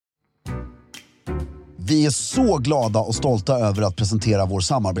Vi är så glada och stolta över att presentera vår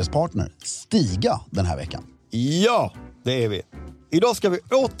samarbetspartner Stiga den här veckan. Ja, det är vi. Idag ska vi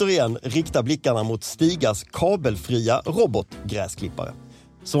återigen rikta blickarna mot Stigas kabelfria robotgräsklippare.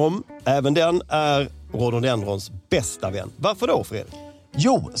 Som även den är rhododendrons bästa vän. Varför då, Fredrik?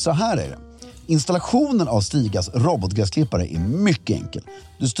 Jo, så här är det. Installationen av Stigas robotgräsklippare är mycket enkel.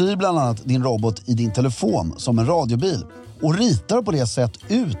 Du styr bland annat din robot i din telefon som en radiobil och ritar på det sätt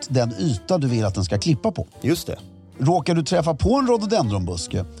ut den yta du vill att den ska klippa på. Just det. Råkar du träffa på en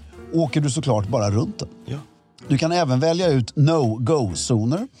rhododendronbuske åker du såklart bara runt den. Ja. Du kan även välja ut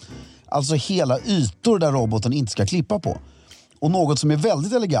no-go-zoner, alltså hela ytor där roboten inte ska klippa på. Och något som är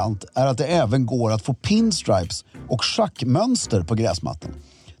väldigt elegant är att det även går att få pinstripes och schackmönster på gräsmattan.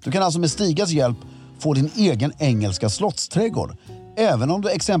 Du kan alltså med Stigas hjälp få din egen engelska slottsträdgård, även om du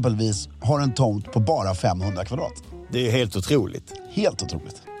exempelvis har en tomt på bara 500 kvadrat. Det är helt otroligt. Helt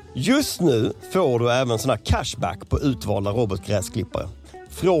otroligt. Just nu får du även såna cashback på utvalda robotgräsklippare.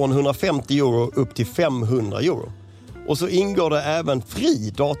 Från 150 euro upp till 500 euro. Och så ingår det även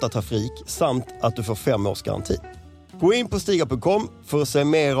fri datatrafik samt att du får 5 års garanti. Gå in på stiga.com för att se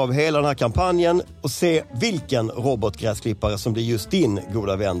mer av hela den här kampanjen och se vilken robotgräsklippare som blir just din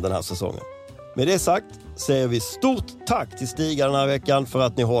goda vän den här säsongen. Med det sagt säger vi stort tack till Stiga den här veckan för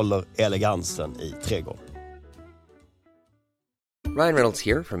att ni håller elegansen i trädgården. Ryan Reynolds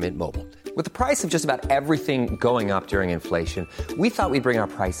here from Mint Mobile. With the price of just about everything going up during inflation, we thought we'd bring our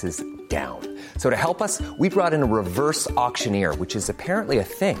prices down. So to help us, we brought in a reverse auctioneer, which is apparently a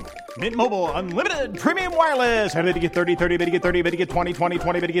thing. Mint Mobile Unlimited Premium Wireless. How to get 30, 30, bit to get 30, bit to get 20, 20,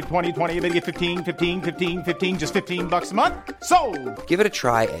 20, bit to get 20, 20, bit to get 15, 15, 15, 15, just $15 a month? Sold! Give it a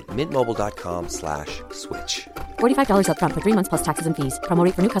try at mintmobile.com/switch. $45 up front for 3 months plus taxes and fees. Promo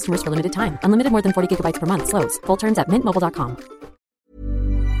rate for new customers for limited time. Unlimited more than 40 gigabytes per month. Slows full terms at mintmobile.com.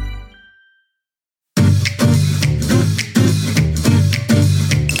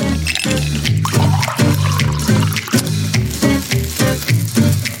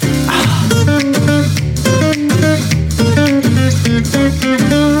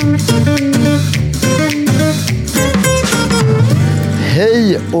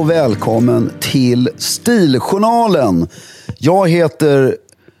 Hej och välkommen till Stiljournalen. Jag heter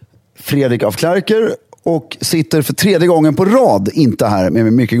Fredrik af Klerker och sitter för 3:e gången på rad inte här med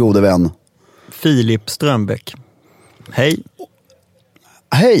min mycket gode vän Filip Strömbäck. Hej.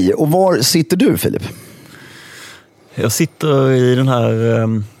 Hej, och var sitter du, Filip? Jag sitter i den här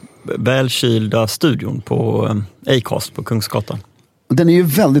välkylda studion på Acast på Kungsgatan. Den är ju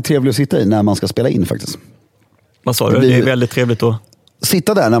väldigt trevlig att sitta i när man ska spela in faktiskt. Vad sa du? Det är väldigt trevligt att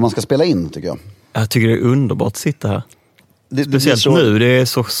sitta där när man ska spela in, tycker jag. Jag tycker det är underbart att sitta här. Speciellt så... nu, det är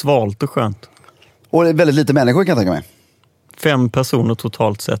så svalt och skönt. Och det är väldigt lite människor, kan jag tänka mig. 5 personer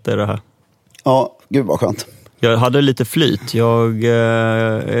totalt sett är det här. Ja, gud vad skönt. Jag hade lite flyt. Jag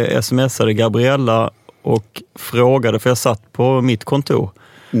smsade Gabriella och frågade, för jag satt på mitt kontor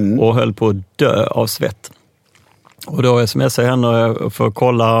och höll på att dö av svett. Och då smsade jag henne för att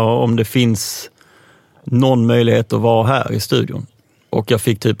kolla om det finns någon möjlighet att vara här i studion. Och jag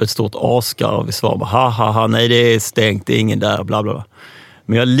fick typ ett stort asgarv i svar. Ha, nej det är stängt, det är ingen där, bla bla bla.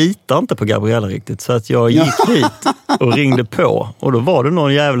 Men jag litar inte på Gabriella riktigt, så att jag gick hit och ringde på. Och då var det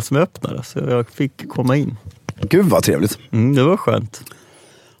någon jävel som öppnade, så jag fick komma in. Gud vad trevligt. Det var skönt.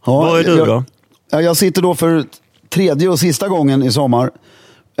 Ja, vad är du då? Jag sitter då för 3:e och sista gången i sommar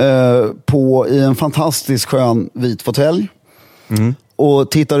i en fantastisk skön vit fåtölj.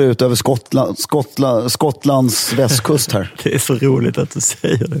 Och tittar ut över Skottlands västkust här. Det är så roligt att du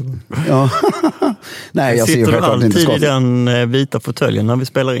säger det. Ja. Nej, jag sitter ser du alltid i den vita fåtöljen när vi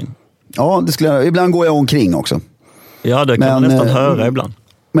spelar in? Ja, ibland går jag omkring också. Ja, det kan man nästan höra ibland.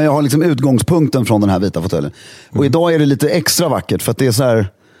 Men jag har liksom utgångspunkten från den här vita fåtöljen. Och idag är det lite extra vackert för att det är så här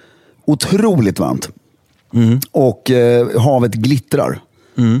otroligt varmt. Och havet glittrar.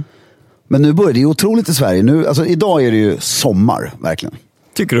 Men nu börjar det ju otroligt i Sverige. Idag är det ju sommar, verkligen.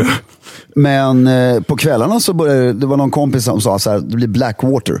 Tycker du? Men på kvällarna så börjar det var någon kompis som sa så här, det blir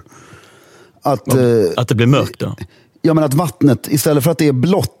Blackwater. Att det blir mörkt då? Ja, men att vattnet, istället för att det är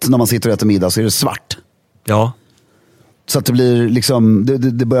blått när man sitter och äter middag, så är det svart. Ja. Så att det blir liksom,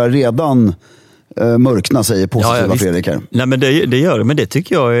 det börjar redan mörkna, säger positiva Fredrik här. Nej, men det gör det, men det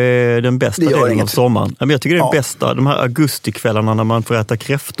tycker jag är den bästa delen av sommaren. Men jag tycker det är den bästa, de här augustikvällarna när man får äta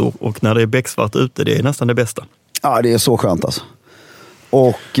kräftor och när det är becksvart ute, det är nästan det bästa. Ja, det är så skönt alltså.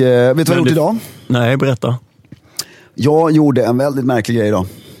 Och vet du vad jag gjort idag? Nej, berätta. Jag gjorde en väldigt märklig grej idag.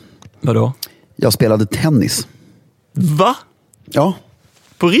 Vadå? Jag spelade tennis. Va? Ja.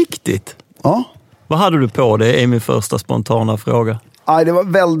 På riktigt? Ja. Vad hade du på dig, är min första spontana fråga. Nej, det var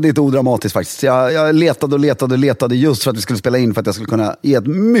väldigt odramatiskt faktiskt. Jag letade just för att vi skulle spela in, för att jag skulle kunna ge ett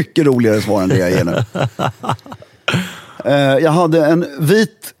mycket roligare svar än det jag ger nu. Jag hade en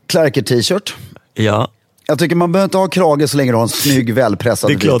vit Clarker t-shirt. Ja. Jag tycker man behöver inte ha krage så länge du har en snygg, välpressad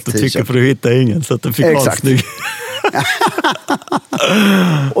Det är klart du tycker, för du hittar ingen, så att den fick vara snygg.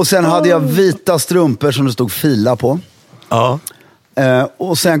 Och sen hade jag vita strumpor som det stod Fila på. Ja.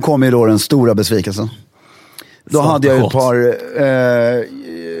 Och sen kom ju då den stora besvikelsen. Då hade jag ett par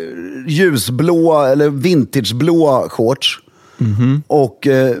ljusblåa eller vintageblåa shorts. Och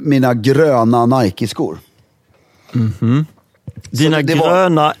mina gröna Nike-skor. Dina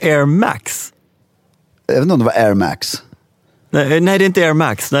gröna Air Max? Jag vet inte om det var Air Max. Nej, det är inte Air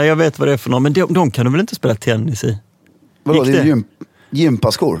Max. Nej, jag vet vad det är för någon. Men de kan du väl inte spela tennis i? Vadå, det är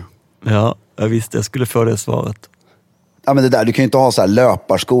gympaskor? Ja, jag visste jag skulle få det svaret. Ja, men det där, du kan ju inte ha så här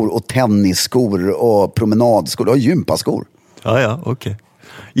löparskor och tennisskor och promenadskor. Du har gympaskor. Ja, okej.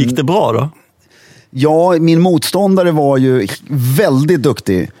 Gick det bra då? Ja, min motståndare var ju väldigt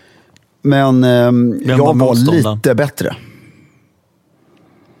duktig. Men jag var lite bättre.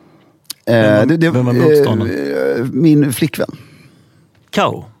 Vem var motståndaren? Min flickvän.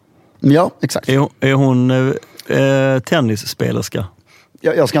 Kao? Ja, exakt. Är hon tennisspelerska?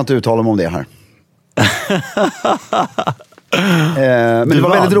 Jag ska inte uttala mig om det här. Men det var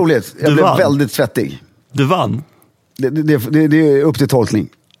väldigt roligt. Jag blev väldigt svettig. Du vann? Det är upp till tolkning.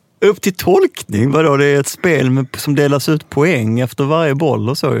 Upp till tolkning? Vadå? Det är ett spel som delas ut poäng efter varje boll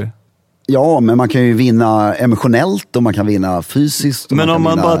och så ju. Ja, men man kan ju vinna emotionellt och man kan vinna fysiskt. Men om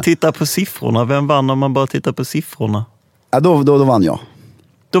man bara tittar på siffrorna, vem vann om man bara tittar på siffrorna? Ja, då vann jag.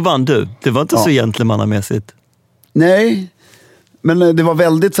 Då vann du? Det var inte så gentlemannamässigt. Nej, men det var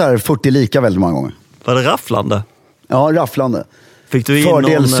väldigt så här 40 lika väldigt många gånger. Var det rafflande? Ja, rafflande. Fick du in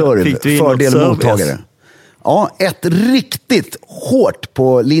fördel serve, fick du in fördel mottagare. Ja, ett riktigt hårt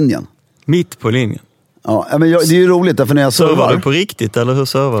på linjen. Mitt på linjen? Ja, men det är ju roligt därför när jag servar. Du på riktigt eller hur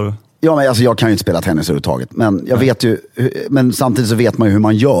servar du? Ja, men alltså, jag kan ju inte spela tennis överhuvudtaget. Men jag vet ju, men samtidigt så vet man ju hur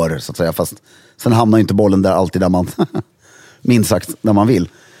man gör så att säga. Fast sen hamnar ju inte bollen där alltid där man, minst sagt, där man vill.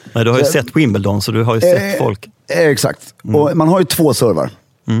 Nej, du har ju sett Wimbledon så du har ju sett folk. Exakt. Och man har ju 2 servar.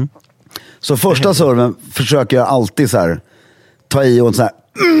 Så första serven försöker jag alltid så här ta i och så här,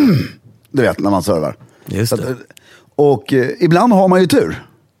 du vet när man servar. Just det. Och ibland har man ju tur.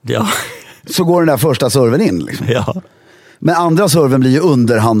 Ja. Så går den där första serven in liksom. Ja. Men andra serven blir ju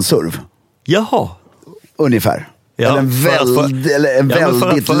underhandsserv. Jaha. Ungefär. Ja, eller en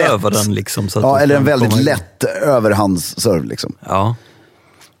väldigt lätt över den liksom, så att eller en väldigt lätt överhandsserv liksom. Ja.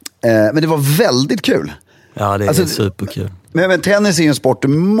 Men det var väldigt kul. Ja, det är superkul. Men tennis är ju en sport,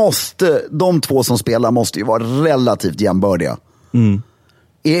 de 2 som spelar måste ju vara relativt jämbördiga.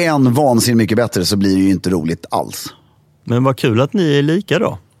 Är en vansinnigt mycket bättre så blir det ju inte roligt alls. Men vad kul att ni är lika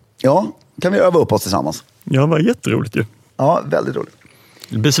då. Ja, kan vi öva upp oss tillsammans. Ja, det var jätteroligt ju. Ja, väldigt roligt.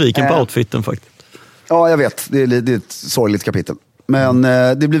 Besviken på outfiten faktiskt. Ja, jag vet. Det är ett sorgligt kapitel. Men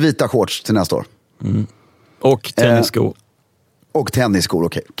det blir vita shorts till nästa år. Och tennisskor. Och tennisskor,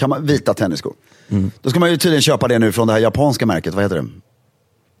 okej. Kan man vita tennisskor. Då ska man ju tydligen köpa det nu från det här japanska märket. Vad heter det?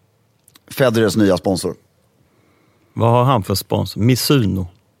 Federers nya sponsor. Vad har han för sponsor? Mizuno?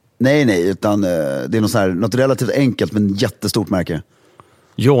 Nej, utan det är något relativt enkelt men jättestort märke.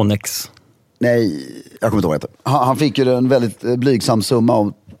 Yonex? Nej, jag kommer inte ihåg vad det heter. Han fick ju en väldigt blygsam summa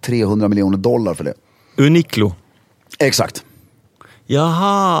av $300 miljoner för det. Uniqlo? Exakt.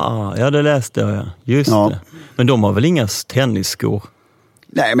 Jaha, ja det läste jag, ja. Just det. Men de har väl inga tennisskor?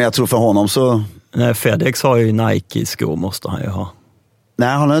 Nej, men jag tror för honom så... Nej, FedEx har ju Nike-skor, måste han ju ha.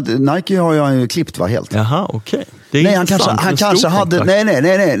 Nej, Nike har ju klippt helt. Jaha, okej. Nej, han kanske hade...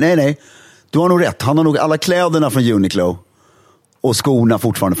 Nej. Du har nog rätt. Han har nog alla kläderna från Uniqlo och skorna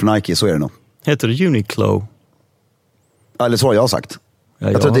fortfarande från Nike, så är det nog. Heter det Uniqlo? Eller så har jag sagt.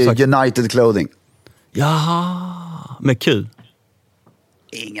 Ja, jag tror det är United Clothing. Jaha, med Q?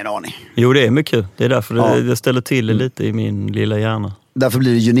 Ingen aning. Jo, det är med Q. Det är därför det ställer till det lite i min lilla hjärna. Därför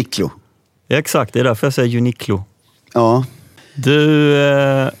blir det Uniqlo. Ja, exakt, det är därför jag säger Uniqlo. Ja.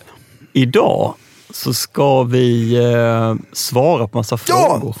 Du, idag så ska vi svara på massa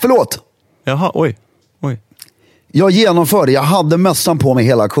frågor. Ja, förlåt. Jaha, oj. Jag genomförde, jag hade mössan på mig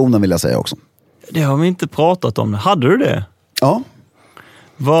hela aktionen vill jag säga också. Det har vi inte pratat om. Hade du det? Ja.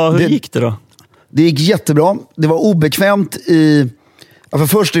 Hur gick det då? Det gick jättebra. Det var obekvämt för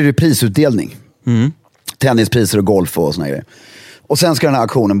först är det prisutdelning. Tennispriser och golf och såna grejer. Och sen ska den här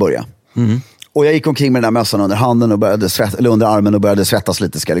aktionen börja. Och jag gick omkring med den här mössan under handen och började under armen och började svettas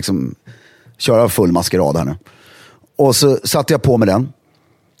lite. Ska liksom köra full maskerad här nu. Och så satte jag på med den.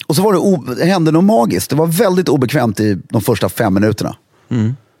 Och så var det hände något magiskt. Det var väldigt obekvämt i de första 5 minuterna.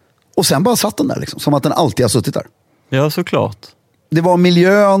 Och sen bara satt den där liksom, som att den alltid har suttit där. Ja, såklart. Det var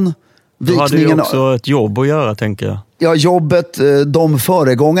miljön, Du hade ju också ett jobb att göra, tänker jag. Ja, jobbet, de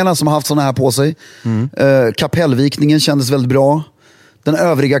föregångarna som har haft såna här på sig. Kapellvikningen kändes väldigt bra. Den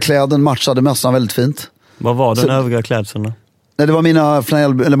övriga kläden matchade mössan väldigt fint. Vad var den övriga klädseln då? Nej, det var mina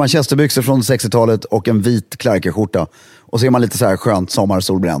manchesterbyxor från 60-talet och en vit Clarke-skjorta. Och så är man lite så här skönt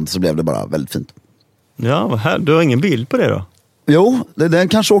sommarsolbränd, så blev det bara väldigt fint. Ja, du har ingen bild på det då? Jo, den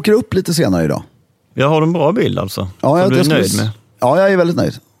kanske åker upp lite senare idag. Jag har en bra bild alltså. Ja, som du är nöjd med? Ja, jag är väldigt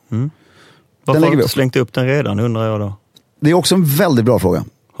nöjd. Varför har du inte slängt upp den redan, undrar jag då? Det är också en väldigt bra fråga.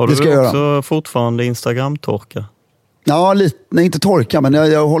 Har du också fortfarande Instagram-torka? Ja, lite, nej, inte torka, men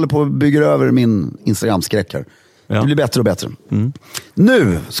jag håller på att bygga över min Instagram-skräck här. Ja. Det blir bättre och bättre.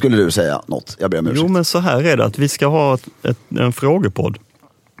 Nu skulle du säga något. Jag ber om ursäkt. Jo, men så här är det att vi ska ha en frågepodd.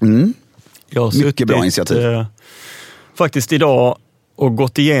 Jag har mycket bra initiativ. Faktiskt idag och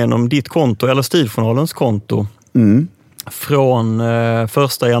gått igenom ditt konto, eller Stiljournalens konto. Från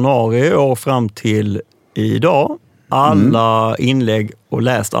 1 januari i år fram till idag. Alla inlägg och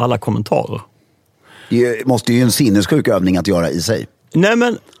läst alla kommentarer. Det måste ju en sinnessjuk övning att göra i sig. Nej,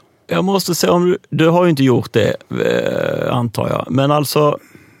 men jag måste säga, om du har ju inte gjort det, antar jag. Men alltså,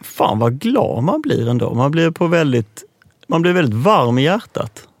 fan vad glad man blir ändå. Man blir väldigt varm i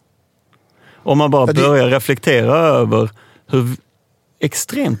hjärtat. Om man bara börjar reflektera över hur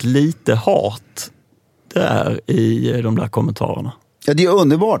extremt lite hat det är i de där kommentarerna. Ja, det är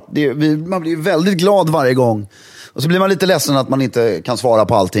underbart. Man blir väldigt glad varje gång. Och så blir man lite ledsen att man inte kan svara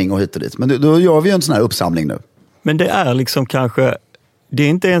på allting och hit och dit. Men då gör vi ju en sån här uppsamling nu. Men det är liksom kanske... Det är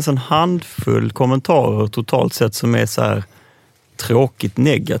inte ens en handfull kommentarer totalt sett som är så här tråkigt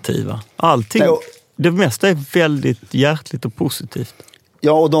negativa. Allting, det mesta är väldigt hjärtligt och positivt.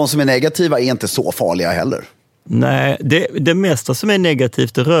 Ja, och de som är negativa är inte så farliga heller. Nej, det mesta som är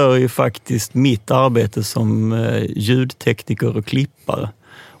negativt, det rör ju faktiskt mitt arbete som ljudtekniker och klippare.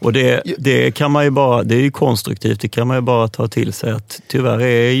 Och det kan man ju bara, det är ju konstruktivt, det kan man ju bara ta till sig att tyvärr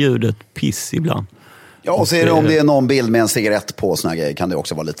är ljudet piss ibland. Ja, och så är det om det är någon bild med en cigarett på såna grejer kan det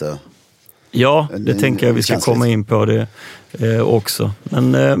också vara lite... Ja, det tänker jag vi ska komma in på det också.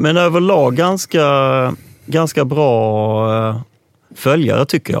 Men överlag ganska bra följare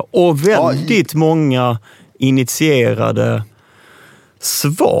tycker jag. Och väldigt många initierade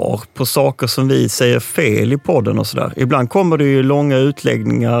svar på saker som vi säger fel i podden och sådär. Ibland kommer det ju långa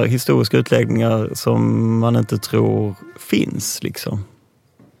utläggningar, historiska utläggningar som man inte tror finns liksom.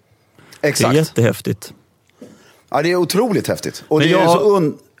 Exakt. Det är jättehäftigt. Ja, det är otroligt häftigt. Och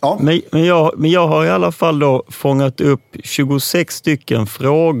men jag har i alla fall då fångat upp 26 stycken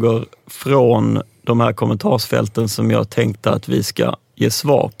frågor från de här kommentarsfälten som jag tänkte att vi ska ge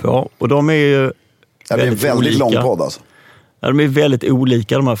svar på. Och de är ju väldigt lång podd alltså. Ja, de är väldigt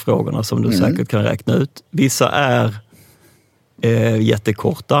olika de här frågorna som du säkert kan räkna ut. Vissa är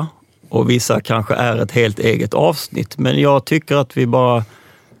jättekorta och vissa kanske är ett helt eget avsnitt. Men jag tycker att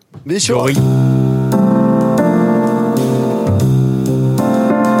vi kör.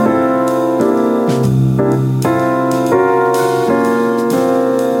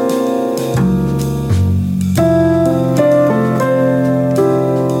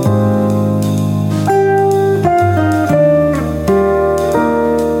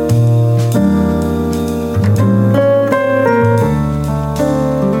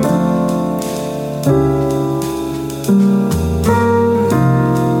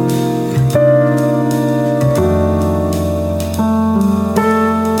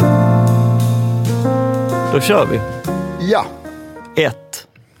 Då kör vi. Ja. 1.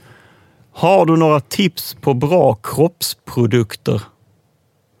 Har du några tips på bra kroppsprodukter?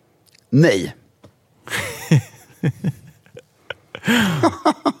 Nej.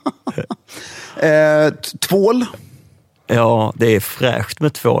 Tvål? Ja, det är fräscht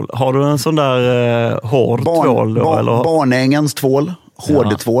med tvål. Har du en sån där hård tvål? Eller? Barnängens tvål.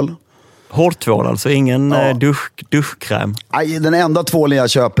 Hårdtvål. Hårdtvål, alltså ingen duschkräm? Nej, den enda tvålen jag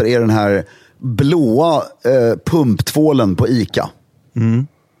köper är den här blåa pumptvålen på ICA.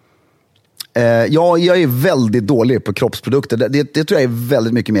 Jag är väldigt dålig på kroppsprodukter. Det tror jag är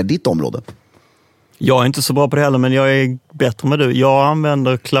väldigt mycket mer ditt område. Jag är inte så bra på det heller, men jag är bättre med du. Jag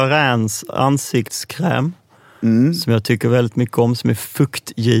använder Clarins ansiktskräm som jag tycker väldigt mycket om, som är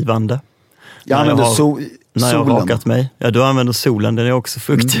fuktgivande. Jag använder när jag har rakat mig. Ja, du använder solen, den är också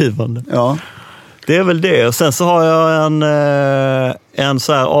fuktgivande. Ja. Det är väl det. Och sen så har jag en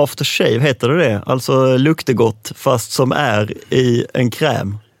så här aftershave, heter det? Alltså luktegott, fast som är i en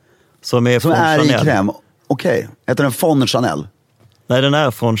kräm. Som är i kräm? Okej. Heter den Fon Chanel? Nej, den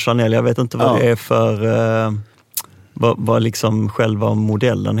är från Chanel. Jag vet inte vad det är för... vad liksom själva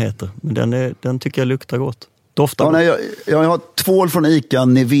modellen heter. Men den tycker jag luktar gott. Doftar gott. Nej, jag har tvål från Ica,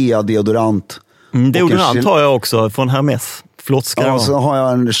 Nivea deodorant. Deodorant har jag också från Hermes. Flott ska ja, så har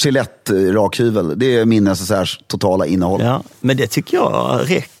jag en Gillette rakhyvel. Det är min necessärs totala innehåll. Ja, men det tycker jag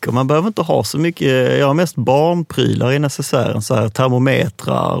räcker. Man behöver inte ha så mycket. Jag har mest barnprylar i necessären. Så här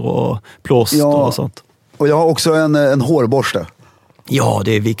termometrar och plåster och sånt. Och jag har också en hårborste. Ja,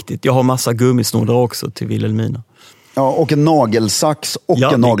 det är viktigt. Jag har massa gummisnoddar också till Wilhelmina. Ja, och en nagelsax och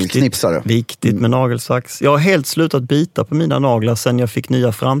en nagelknipsare. Viktigt med nagelsax. Jag har helt slutat bita på mina naglar sen jag fick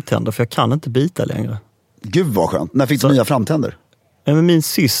nya framtänder. För jag kan inte bita längre. Gud vad skönt. När fick du nya framtänder? Min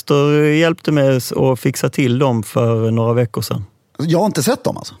syster hjälpte mig att fixa till dem för några veckor sedan. Jag har inte sett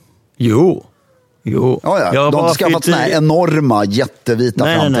dem alltså. Jo. Ja. De har skaffat såna här enorma, jättevita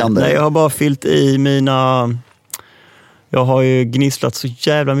framtänder. Nej, jag har bara fyllt i mina... Jag har ju gnisslat så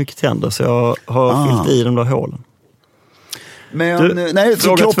jävla mycket tänder så jag har fyllt i de där hålen. Men,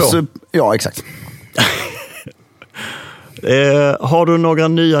 fråga 2. Ja, exakt. Har du några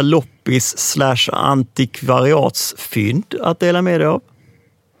nya loppis/antikvariatsfynd att dela med dig av?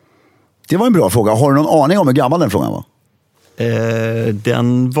 Det var en bra fråga. Har du någon aning om hur gammal den frågan var?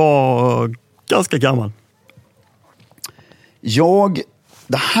 Den var ganska gammal.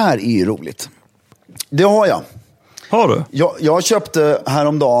 Det här är ju roligt. Det har jag. Har du? Jag köpte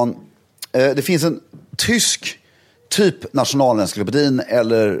häromdagen, det finns en tysk typ Nationalencyklopedin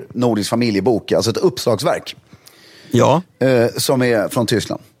eller Nordisk familjebok, alltså ett uppslagsverk. Ja. Som är från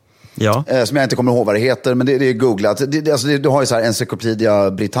Tyskland. Ja. Som jag inte kommer ihåg vad det heter, men det är googlat. Du har ju så här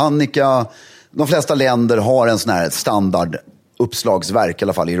Encyclopedia Britannica. De flesta länder har en sån här standard uppslagsverk, i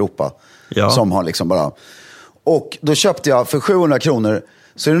alla fall i Europa. Ja. Som har liksom bara... Och då köpte jag för 700 kronor,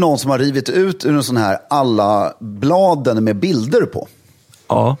 så är det någon som har rivit ut ur en sån här alla bladen med bilder på.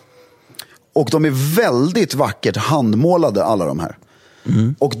 Ja. Och de är väldigt vackert handmålade, alla de här.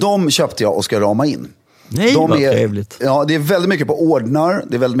 Mm. Och de köpte jag och ska rama in. Nej, vad trevligt. Ja, det är väldigt mycket på ordnar,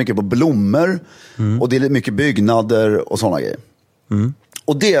 det är väldigt mycket på blommor. Och det är mycket byggnader och sådana grejer. Mm.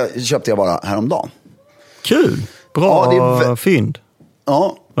 Och det köpte jag bara häromdagen. Kul, bra fynd.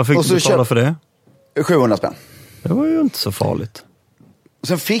 Ja. Vad fick du betala för det? 700 spänn. Det var ju inte så farligt.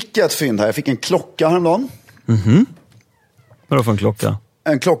 Sen fick jag ett fynd här, jag fick en klocka häromdagen. Mhm. Vadå för en klocka?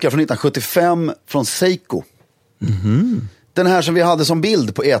 En klocka från 1975 från Seiko. Mhm. Den här som vi hade som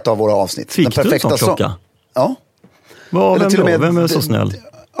bild på ett av våra avsnitt. Fick den perfekta du en sån klocka? Ja. Vem är så snäll?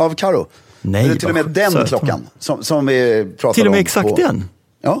 Av Karo. Nej, eller till och med den söt klockan som vi pratade om. Till och med exakt den?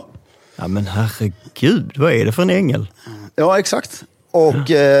 Ja. Ja, men herregud, vad är det för en ängel? Ja, exakt. Och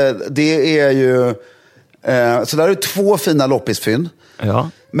det är ju... så där är 2 fina loppisfynd. Ja.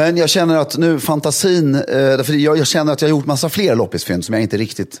 Men jag känner att nu fantasin... därför jag känner att jag har gjort massa fler loppisfynd som jag inte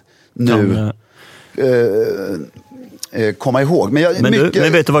riktigt nu... komma ihåg. Men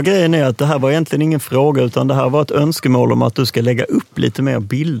vet du vad grejen är? Att det här var egentligen ingen fråga, utan det här var ett önskemål om att du ska lägga upp lite mer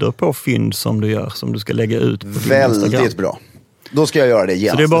bilder på fynd som du gör, som du ska lägga ut på din Instagram. Väldigt bra. Då ska jag göra det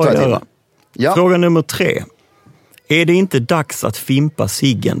genast. Så det är bara att göra. Ja. Fråga nummer 3. Är det inte dags att fimpa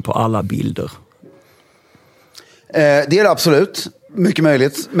ciggen på alla bilder? Det är det absolut. Mycket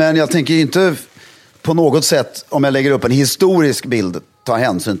möjligt. Men jag tänker inte på något sätt, om jag lägger upp en historisk bild, ta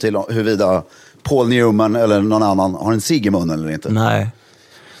hänsyn till huruvida Paul Newman eller någon annan har en cigg i munnen eller inte. Nej,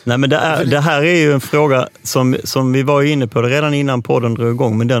 men det här är ju en fråga som vi var inne på det redan innan podden drog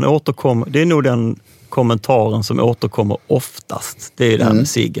igång, men den återkommer. Det är nog den kommentaren som återkommer oftast. Det är det här med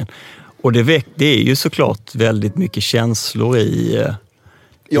ciggen. Och det är ju såklart väldigt mycket känslor i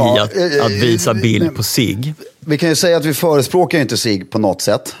att visa bild på cigg. Vi kan ju säga att vi förespråkar inte cigg på något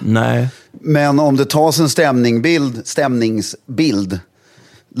sätt. Nej. Men om det tas en stämningsbild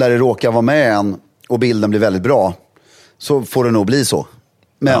där det råkar vara med en och bilden blir väldigt bra, så får det nog bli så.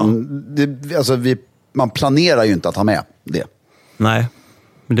 Men man planerar ju inte att ha med det. Nej,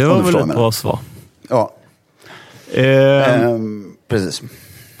 men det var väl ett bra svar. Ja. Precis.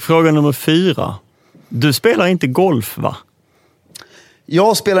 Fråga nummer 4. Du spelar inte golf, va?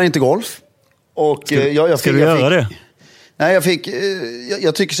 Jag spelar inte golf. Och ska du göra det? Nej,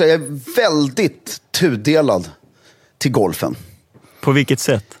 jag tycker så här, jag är väldigt tudelad till golfen. På vilket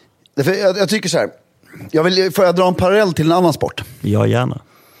sätt? Jag tycker så här, får jag dra en parallell till en annan sport? Ja, gärna.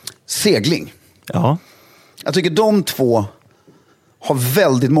 Segling. Ja. Jag tycker de två har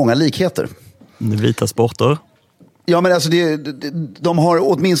väldigt många likheter. Vita sporter. Ja, men alltså de har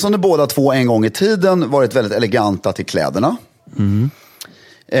åtminstone båda två en gång i tiden varit väldigt eleganta till kläderna. Mm.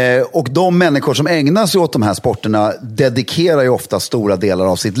 Och de människor som ägnar sig åt de här sporterna dedikerar ju ofta stora delar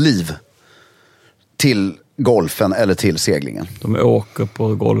av sitt liv till golfen eller till seglingen. De åker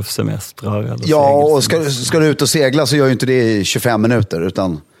på golfsemestrar eller och ska du ut och segla så gör ju inte det i 25 minuter.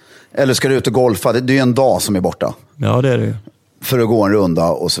 Eller ska du ut och golfa, det är ju en dag som är borta. Ja, det är det ju. För att gå en runda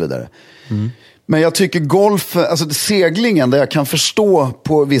och så vidare. Men jag tycker golf, alltså seglingen, där jag kan förstå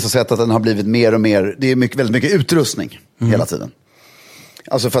på vissa sätt att den har blivit mer och mer, det är väldigt mycket utrustning hela tiden.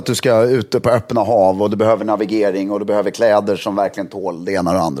 Alltså för att du ska ute på öppna hav och du behöver navigering och du behöver kläder som verkligen tål det ena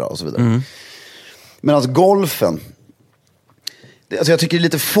och det andra och så vidare. Men alltså golfen, alltså jag tycker det är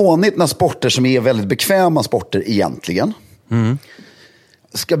lite fånigt när sporter som är väldigt bekväma sporter egentligen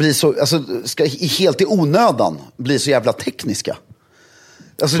ska bli så, alltså ska helt i onödan bli så jävla tekniska.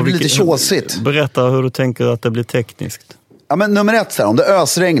 Alltså det blir lite tjåsigt. Berätta hur du tänker att det blir tekniskt. Ja, men nummer 1 så här, om det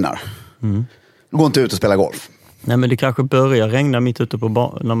ösregnar, gå inte ut och spela golf. Nej, men det kanske börjar regna mitt ute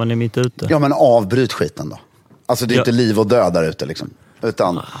när man är mitt ute. Ja, men avbryt skiten då. Alltså det är inte liv och död där ute liksom.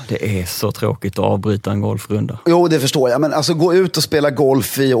 Utan... Det är så tråkigt att avbryta en golfrunda. Jo, det förstår jag. Men alltså gå ut och spela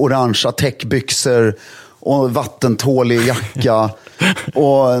golf i orangea täckbyxor och vattentålig jacka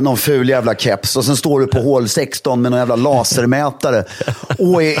och någon ful jävla keps. Och sen står du på hål 16 med någon jävla lasermätare.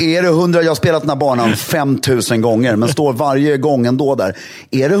 Och är det 100, jag har spelat den här banan 5000 gånger, men står varje gång ändå där.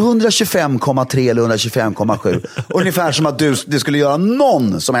 Är det 125,3 eller 125,7? Ungefär som att det skulle göra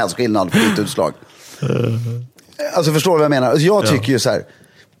någon som helst skillnad för ditt utslag. Alltså förstår du vad jag menar? Alltså, jag tycker ju så här,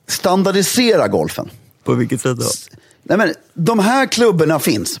 standardisera golfen. På vilket sätt då? Nej, men de här klubborna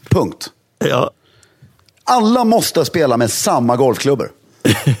finns, punkt. Ja. Alla måste spela med samma golfklubbor.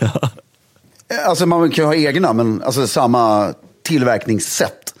 Ja. Alltså man kan ju ha egna, men alltså samma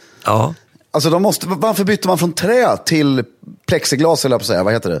tillverkningssätt. Ja. Alltså varför bytte man från trä till plexiglas, eller på att säga,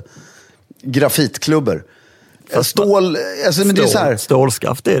 vad heter det? Grafitklubbor. Stål, alltså, men det är så här.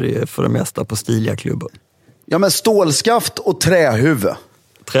 Stålskaft är det ju för det mesta på stiliga klubbor. Ja, men stålskaft och trähuvud.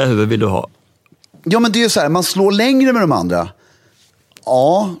 Trähuvud vill du ha? Ja, men det är ju så här, man slår längre med de andra.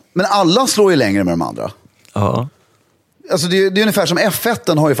 Ja, men alla slår ju längre med de andra. Ja. Alltså det är ungefär som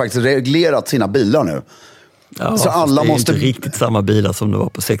F1 har ju faktiskt reglerat sina bilar nu. Ja, så alla det är måste... inte riktigt samma bilar som det var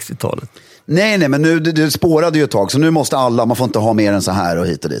på 60-talet. Nej, men nu det spårade ju ett tag. Så nu måste alla, man får inte ha mer än så här och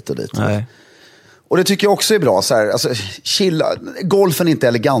hit och dit och dit. Nej. Och det tycker jag också är bra. Så här, alltså, chilla. Golfen är inte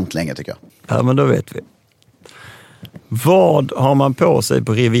elegant längre, tycker jag. Ja, men då vet vi. Vad har man på sig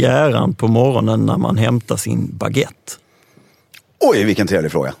på Rivieran på morgonen när man hämtar sin baguette? Oj, vilken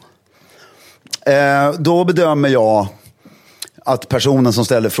trevlig fråga. Då bedömer jag att personen som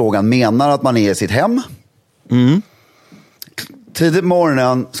ställer frågan menar att man är i sitt hem. Tidigt på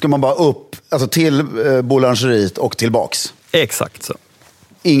morgonen ska man bara upp, alltså till boulangeriet och tillbaks. Exakt så.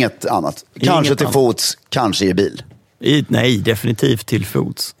 Inget annat. Kanske till fots, kanske i bil. Nej, definitivt till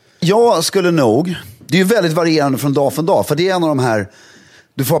fots. Jag skulle nog, det är ju väldigt varierande från dag för dag, för det är en av de här,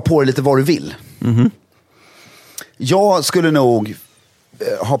 du får ha på dig lite vad du vill. Jag skulle nog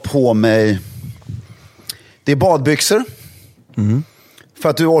ha på mig, det är badbyxor. För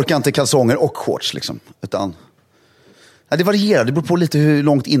att du orkar inte kalsonger och shorts liksom. Utan, ja, det varierar, det beror på lite hur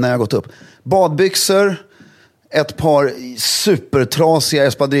långt innan jag har gått upp. Badbyxor, ett par supertrasiga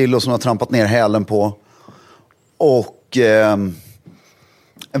espadrillo som har trampat ner hälen på. Och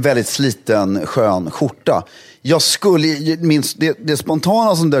en väldigt sliten, skön skjorta. Jag skulle, minst det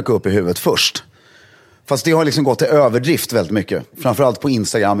spontana som dök upp i huvudet först. Fast det har liksom gått till överdrift väldigt mycket. Framförallt på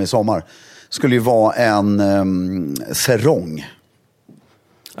Instagram i sommar. Skulle ju vara en sarong.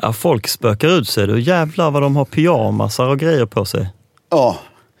 Ja, folk spökar ut sig. Du jävlar vad de har pyjamasar och grejer på sig. Ja.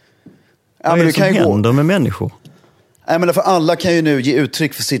 Vad är det som händer med människor? Nej, men för alla kan ju nu ge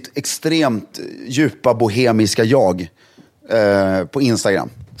uttryck för sitt extremt djupa bohemiska jag på Instagram.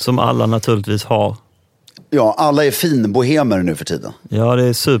 Som alla naturligtvis har. Ja, alla är finbohemer nu för tiden. Ja, det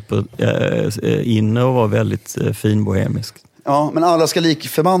är super inne och vara väldigt finbohemisk. Ja, men alla ska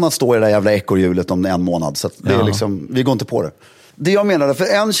likförbannat stå i det där jävla ekorrhjulet om en månad. Så att det är liksom, vi går inte på det. Det jag menade, för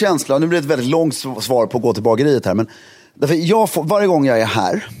en känsla, nu blir det ett väldigt långt svar på att gå till bageriet här, men därför jag får, varje gång jag är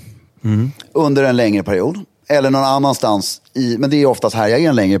här under en längre period, eller någon annanstans, men det är oftast här jag är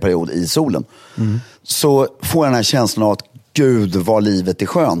en längre period i solen, så får jag den här känslan av att gud vad livet är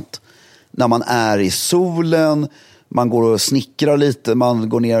skönt. När man är i solen, man går och snickrar lite, man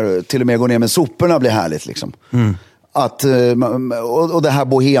går ner, till och med går ner med soporna blir härligt liksom. Att, och det här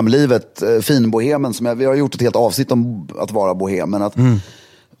bohemlivet, finbohemen, som vi har gjort ett helt avsnitt om att vara bohemen, att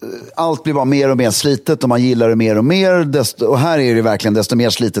allt blir bara mer och mer slitet och man gillar det mer och mer, och här är det verkligen, desto mer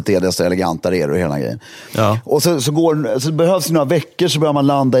slitet det är, desto elegantare är det och hela grejen. Ja. Och så behövs det några veckor, så börjar man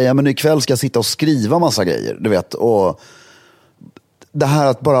landa i, men ikväll ska jag sitta och skriva massa grejer, du vet, och det här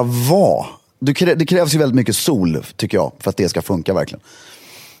att bara vara, det krävs ju väldigt mycket sol, tycker jag, för att det ska funka verkligen.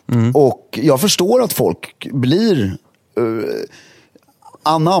 Och jag förstår att folk blir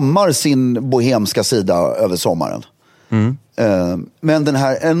anammar sin bohemska sida över sommaren. Men den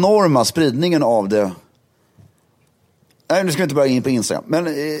här enorma spridningen av det. Nej, nu ska vi inte börja in på Instagram. Men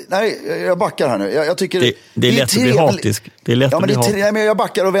nej, jag backar här nu. Jag tycker det är lätt att bli hatisk. Det är lätt att bli hatisk. Men jag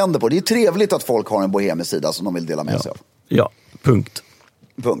backar och vänder på det. Det är trevligt att folk har en bohemisk sida som de vill dela med sig av. Ja, punkt.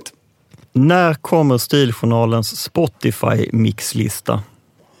 När kommer Stiljournalens Spotify-mixlista?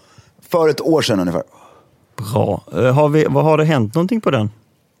 För ett år sedan ungefär. Bra. Har det hänt någonting på den?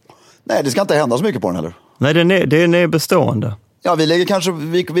 Nej, det ska inte hända så mycket på den heller. Nej, den är bestående. Ja, vi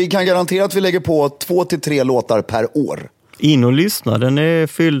kan garantera att vi lägger på 2 till 3 låtar per år. In och lyssna, den är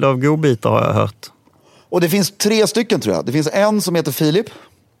fylld av godbitar har jag hört. Och det finns 3 stycken tror jag. Det finns en som heter Filip.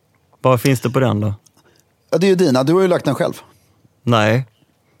 Vad finns det på den då? Ja, det är ju dina, du har ju lagt den själv. Nej.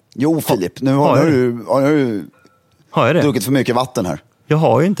 Jo, Filip, nu har du druckit för mycket vatten här. Jag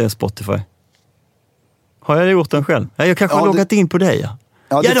har ju inte en Spotify. Har jag gjort den själv? Jag kanske har loggat in på dig, ja.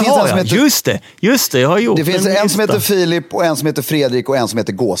 Ja, det har jag. Just det, jag har gjort. Det finns en som heter Filip och en som heter Fredrik och en som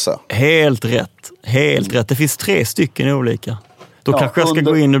heter Gåse. Helt rätt. Det finns 3 stycken olika. Då kanske jag ska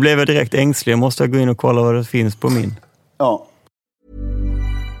gå in, nu blev jag direkt ängslig. Jag måste gå in och kolla vad det finns på min. Ja.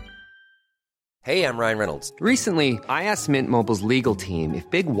 Hey, I'm Ryan Reynolds. Recently, I asked Mint Mobile's legal team if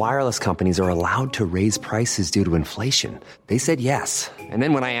big wireless companies are allowed to raise prices due to inflation. They said yes. And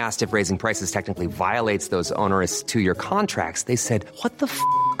then when I asked if raising prices technically violates those onerous 2-year contracts, they said, "What the f***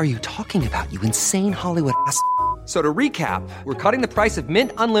 are you talking about, you insane Hollywood ass?" So to recap, we're cutting the price of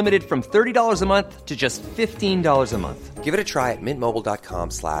Mint Unlimited from $30 a month to just $15 a month. Give it a try at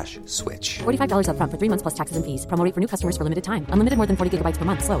mintmobile.com/switch. $45 up front for 3 months plus taxes and fees. Promo rate for new customers for limited time. Unlimited more than 40 gigabytes per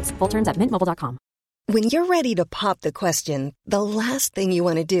month slows. Full terms at mintmobile.com. When you're ready to pop the question, the last thing you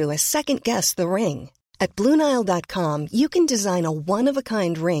want to do is second-guess the ring. At BlueNile.com, you can design a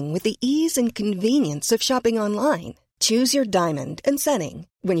one-of-a-kind ring with the ease and convenience of shopping online. Choose your diamond and setting.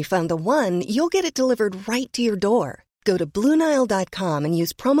 When you find the one, you'll get it delivered right to your door. Go to BlueNile.com and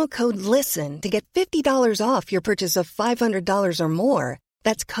use promo code LISTEN to get $50 off your purchase of $500 or more.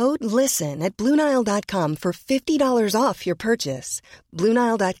 That's code LISTEN at BlueNile.com for $50 off your purchase.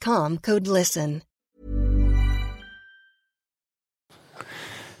 BlueNile.com, code LISTEN.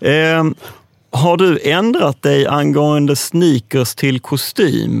 Har du ändrat dig angående sneakers till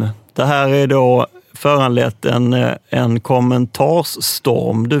kostym? Det här är då föranlett en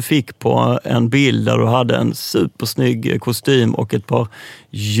kommentarsstorm du fick på en bild där du hade en supersnygg kostym och ett par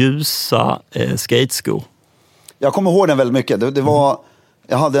ljusa skateskor. Jag kommer ihåg den väldigt mycket. Det var,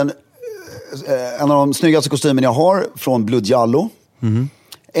 jag hade en av de snyggaste kostymen jag har från Blood Giallo.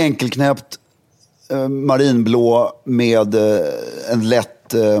 Enkelknäppt marinblå med en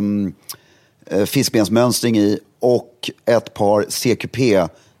lätt fiskbensmönstring i och ett par CQP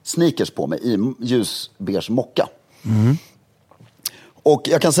sneakers på mig i ljusbeige mocka. Och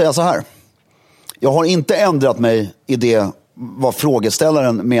jag kan säga så här. Jag har inte ändrat mig i det vad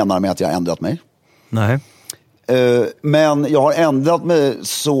frågeställaren menar med att jag har ändrat mig. Nej. Men jag har ändrat mig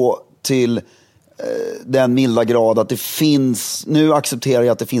så till den milda grad att det finns, nu accepterar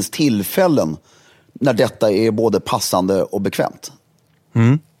jag att det finns tillfällen när detta är både passande och bekvämt.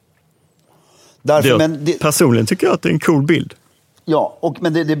 Därför, personligen tycker jag att det är en cool bild. Ja,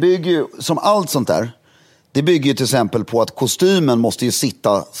 men det bygger ju, som allt sånt där, det bygger ju till exempel på att kostymen måste ju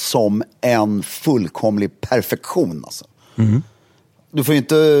sitta som en fullkomlig perfektion. Alltså. Du får ju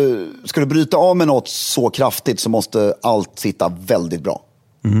inte, ska du bryta av med något så kraftigt så måste allt sitta väldigt bra.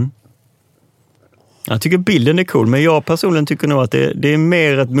 Jag tycker bilden är cool, men jag personligen tycker nog att det är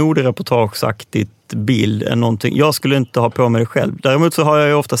mer ett modereportageaktigt bild än någonting. Jag skulle inte ha på mig det själv. Däremot så har jag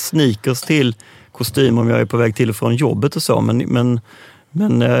ju ofta sneakers till kostym om jag är på väg till och från jobbet och så. Men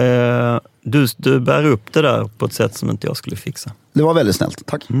du bär upp det där på ett sätt som inte jag skulle fixa. Det var väldigt snällt,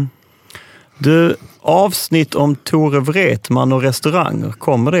 tack. Du, avsnitt om Tore Wretman och restauranger,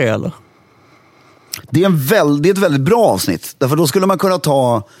 kommer det eller? Det är ett väldigt bra avsnitt. Därför då skulle man kunna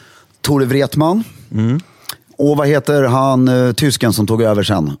ta Tore Wretman. Och vad heter han, tysken som tog över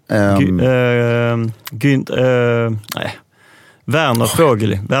sen?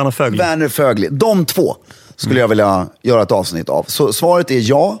 Werner Fögli. De två skulle jag vilja göra ett avsnitt av. Så svaret är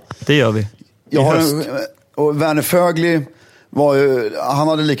ja. Det gör vi. Och Werner Fögli var ju, han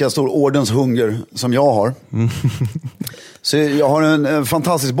hade lika stor ordenshunger som jag har. Så jag har en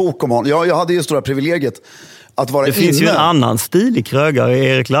fantastisk bok om honom. Jag hade ju stora privilegiet att vara Det finns ju en annan stilig krögare,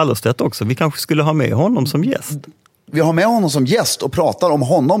 Erik Lallerstedt också. Vi kanske skulle ha med honom som gäst. Vi har med honom som gäst och pratar om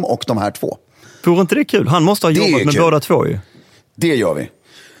honom och de här två. Vore inte det kul? Han måste ha jobbat med båda två ju. Det gör vi.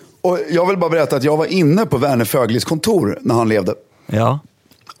 Och jag vill bara berätta att jag var inne på Werner Föglis kontor när han levde. Ja.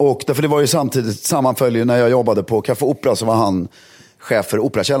 Och därför det var ju samtidigt sammanfölj när jag jobbade på Café Opera, så var han chef för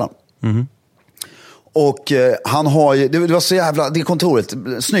Operakällaren. Och han har ju, det var så jävla, det kontoret,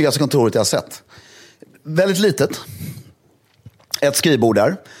 snyggaste kontoret jag har sett. Väldigt litet. Ett skrivbord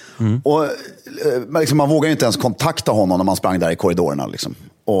där. Och liksom, man vågar ju inte ens kontakta honom när man sprang där i korridorerna. Liksom.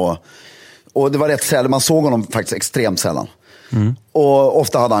 Och det var rätt sällan, man såg honom faktiskt extremt sällan. Och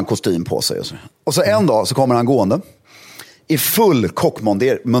ofta hade han kostym på sig. Och så en dag så kommer han gående i full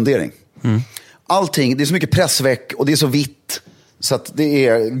kockmundering. Allting, det är så mycket pressväck och det är så vitt. Så att det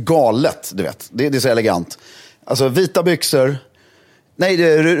är galet, du vet. Det är så elegant. Alltså vita byxor, nej det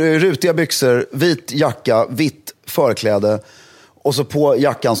är rutiga byxor, vit jacka, vitt förkläde. Och så på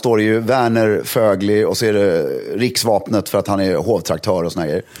jackan står det ju Werner Fögli och så är det riksvapnet för att han är hovtraktör och såna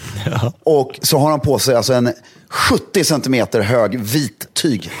grejer. Ja. Och så har han på sig alltså en 70 centimeter hög vit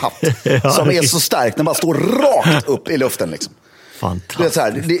tyghatt som är så stark, den bara står rakt upp i luften liksom. Fantastiskt. Det är så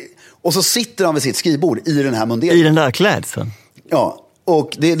här, och så sitter han vid sitt skrivbord i den här munderingen. I den där klädseln. Ja,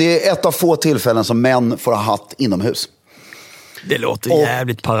 och det är ett av få tillfällen som män får ha hatt inomhus. Det låter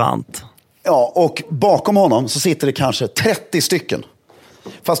jävligt parant. Ja, och bakom honom så sitter det kanske 30 stycken.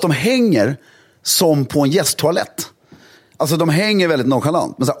 Fast de hänger som på en gästtoalett. Alltså de hänger väldigt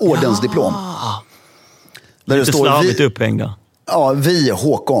nonchalant med så här ordensdiplom. Där lite det står slarvigt upphängda. Ja, vi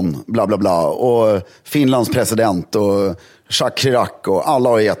Håkon, bla bla bla. Och Finlands president och Jacques Chirac och alla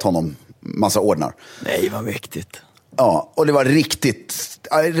har gett honom massa ordnar. Nej, vad mäktigt. Ja, och det var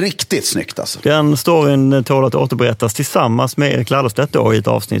riktigt snyggt alltså. Den storyn tål att återberättas tillsammans med Erik Lallerstedt då i ett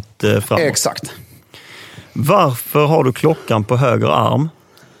avsnitt framåt. Exakt. Varför har du klockan på höger arm?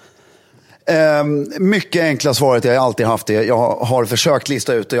 Mycket enkla svaret, jag har alltid haft det. Jag har försökt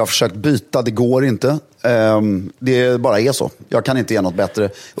lista ut och jag har försökt byta, det går inte. Det bara är så. Jag kan inte ge något bättre.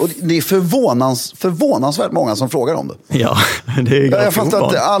 Och det är förvånansvärt många som frågar om det. Ja, det är jag fattar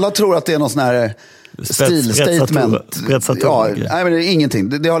att alla tror att det är någon sån här stilstatement. Ja, nej, men det är ingenting.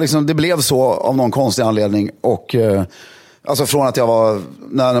 Det blev så av någon konstig anledning. Och alltså från att jag var,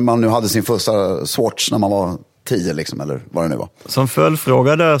 när man nu hade sin första Swatch när man var 10 liksom, eller vad det nu var. Som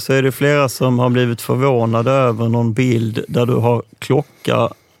följdfråga där så är det flera som har blivit förvånade över någon bild där du har klocka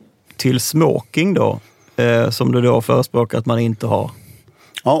till smoking då, som du då förespråkar att man inte har.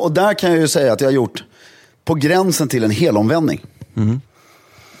 Ja, och där kan jag ju säga att jag har gjort på gränsen till en helomvändning.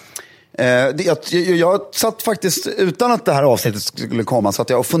 Jag satt faktiskt, utan att det här avsnittet skulle komma, så att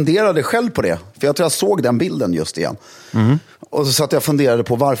jag funderade själv på det. För jag tror jag såg den bilden just igen. Och så satt jag och funderade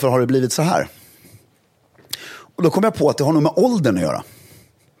på varför har det blivit så här. Och då kom jag på att det har nog med åldern att göra.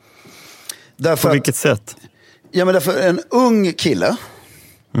 Därför på vilket sätt? Ja, men därför en ung kille,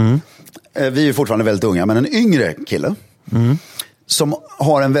 vi är ju fortfarande väldigt unga, men en yngre kille som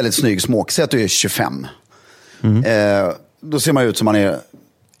har en väldigt snygg smock, säg att du är 25. Då ser man ut som man är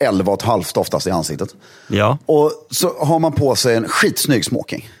 11,5 oftast i ansiktet. Ja. Och så har man på sig en skitsnygg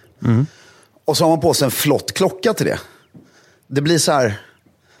smoking. Och så har man på sig en flott klocka till det. Det blir så här,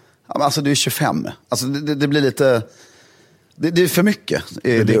 alltså du är 25. Alltså det blir lite, det är för mycket.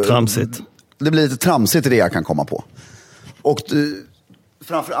 Det blir tramsigt. Det blir lite tramsigt i det jag kan komma på. Och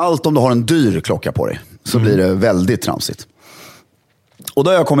framförallt om du har en dyr klocka på dig så blir det väldigt tramsigt. Och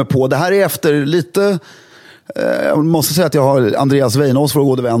då har jag kommit på, det här är efter lite, jag måste säga att jag har, Andreas Weinås, vår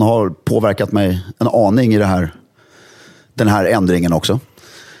gode vän, har påverkat mig en aning i den här ändringen också.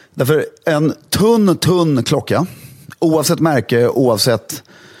 Därför en tunn klocka, oavsett märke, oavsett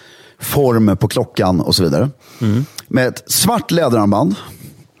form på klockan och så vidare. Med ett svart läderarmband,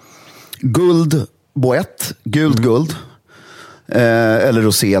 guld boett, guld, eller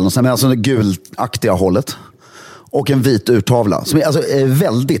rosé, men alltså det gulaktiga hållet. Och en vit urtavla som är alltså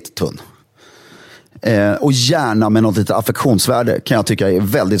väldigt tunn. Och gärna med något lite affektionsvärde kan jag tycka är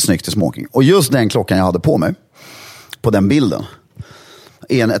väldigt snyggt i smoking. Och just den klockan jag hade på mig på den bilden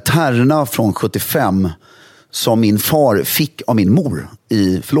är en Eterna från 75 som min far fick av min mor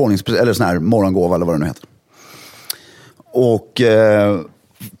i eller sån här morgongåva eller vad det nu heter. Och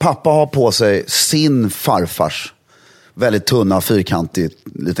pappa har på sig sin farfars väldigt tunna, fyrkantig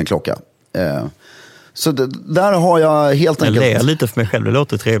liten klocka. Så där har jag helt enkelt... Jag ler lite för mig själv, det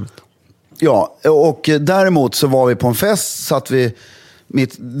låter trevligt. Ja, och däremot så var vi på en fest,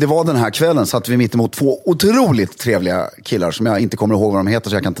 det var den här kvällen, satt vi mitt emot två otroligt trevliga killar som jag inte kommer ihåg vad de heter,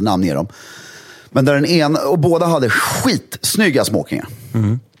 så jag kan inte namnge dem. Men där den ena, och båda hade skitsnygga smokingar.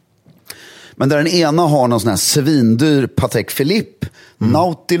 Men där den ena har någon sån här svindyr Patek Philippe,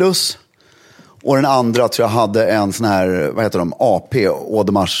 Nautilus. Och den andra tror jag hade en sån här, vad heter de, AP,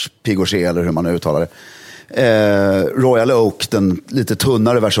 Audemars Piguet eller hur man uttalar det. Royal Oak, den lite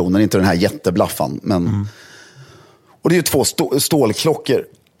tunnare versionen, inte den här jätteblaffan. Men... Och det är ju två stålklockor.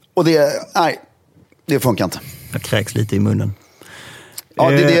 Och det funkar inte. Jag kräks lite i munnen. Ja,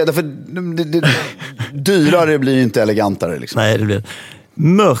 dyrare blir ju inte elegantare. Liksom. Nej, det blir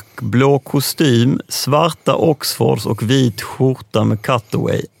mörkblå kostym, svarta Oxfords och vit skjorta med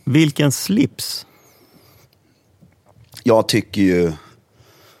cutaway. Vilken slips? Jag tycker ju...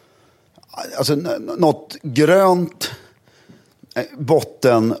 Alltså något grönt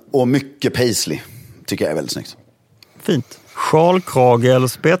botten och mycket paisley tycker jag är väldigt snyggt. Fint. Sjalkrage eller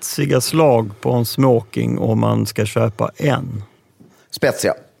spetsiga slag på en smoking om man ska köpa en?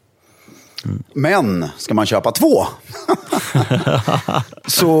 Spetsiga. Men ska man köpa 2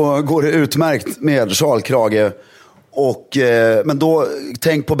 så går det utmärkt med sjalkrage. Men då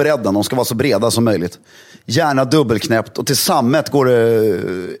tänk på bredden, de ska vara så breda som möjligt. Gärna dubbelknäppt och till sammet går det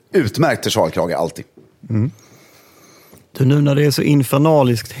utmärkt till sjalkrage alltid. Du, nu när det är så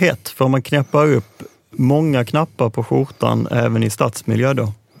infernaliskt hett, får man knäppa upp många knappar på skjortan även i stadsmiljö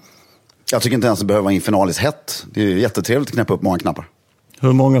då? Jag tycker inte ens det behöver vara infernaliskt hett. Det är jättetrevligt att knäppa upp många knappar.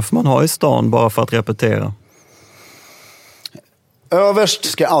 Hur många får man ha i stan bara för att repetera? Överst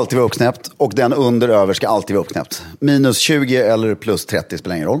ska alltid vara uppknäppt och den under över ska alltid vara uppknäppt. Minus 20 eller plus 30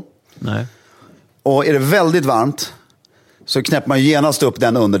 spelar ingen roll. Nej. Och är det väldigt varmt så knäpper man genast upp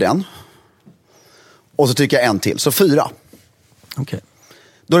den under den. Och så tycker jag en till, så 4. Okej.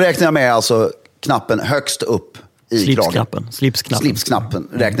 Då räknar jag med alltså knappen högst upp i kragen. Slipsknappen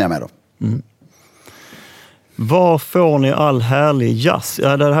räknar jag med då. Var får ni all härlig jazz?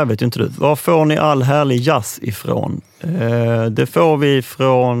 Ja, det här vet ju inte du. Var får ni all härlig jazz ifrån? Det får vi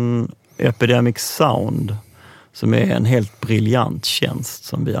från Epidemic Sound, som är en helt briljant tjänst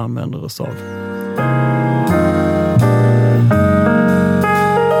som vi använder oss av.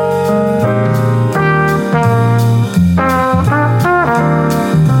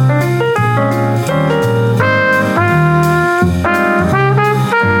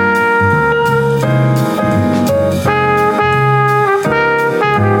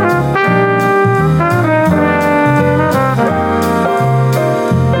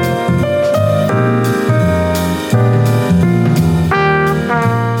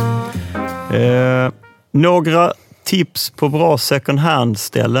 Några tips på bra second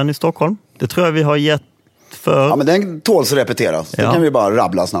hand-ställen i Stockholm? Det tror jag vi har gett för... Ja, men den tåls att repeteras. Det kan vi bara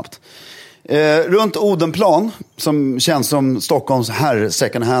rabbla snabbt. Runt Odenplan, som känns som Stockholms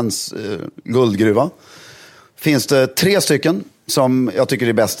second hands guldgruva, finns det 3 stycken som jag tycker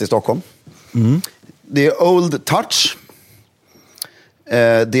är bäst i Stockholm. Det är Old Touch.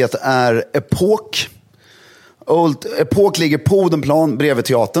 Det är Epok. Epok ligger på Odenplan bredvid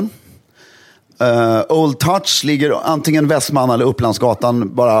teatern. Old Touch ligger antingen Västman eller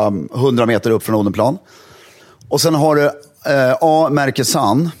Upplandsgatan, bara 100 meter upp från Odenplan. Och sen har du A.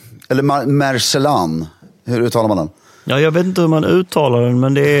 Merkesan, eller Mercelan. Hur uttalar man den? Ja, jag vet inte hur man uttalar den,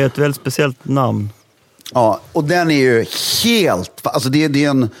 men det är ett väldigt speciellt namn. Ja, och den är ju helt... Alltså det är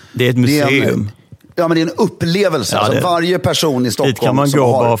ett museum. Ja, men det är en upplevelse. Ja, alltså varje person i Stockholm dit kan man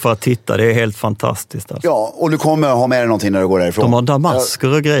gå bara för att titta. Det är helt fantastiskt. Alltså. Ja, och du kommer ha med dig någonting när du går därifrån. De har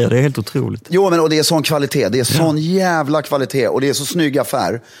damasker och grejer. Det är helt otroligt. Jo, men och det är sån kvalitet. Det är sån jävla kvalitet. Och det är så snygg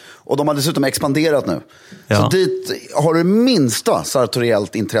affär. Och de har dessutom expanderat nu. Ja. Så dit har du minsta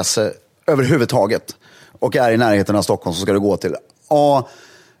sartoriellt intresse överhuvudtaget och är i närheten av Stockholm, så ska du gå till A.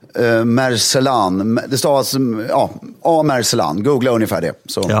 Mercelan. Det stavas A. Mercelan. Googla ungefär det.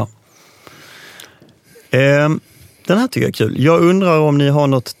 Så. Ja. Den här tycker jag är kul. Jag undrar om ni har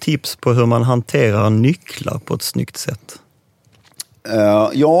något tips på hur man hanterar nycklar på ett snyggt sätt.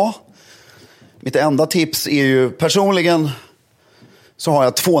 Ja. Mitt enda tips är ju, personligen så har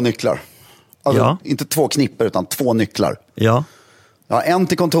jag 2 nycklar. Alltså, inte 2 knipper utan 2 nycklar. Ja. Jag har en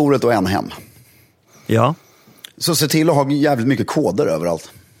till kontoret och en hem. Ja. Så se till att ha jävligt mycket koder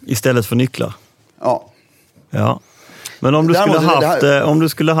överallt. Istället för nycklar? Ja. Ja. Men om du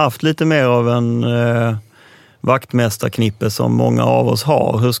skulle haft lite mer av en vaktmästarknippe som många av oss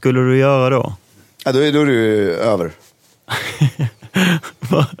har, hur skulle du göra då? Ja, då är du över.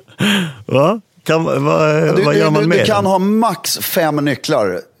 Va? Vad gör man med du kan ha max 5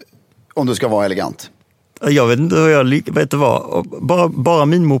 nycklar om du ska vara elegant. Jag vet inte hur vet du vad? Bara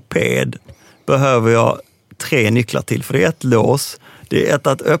min moped behöver jag 3 nycklar till. För det är ett lås, det är ett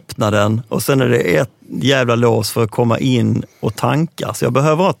att öppna den och sen är det ett jävla lås för att komma in och tanka. Så jag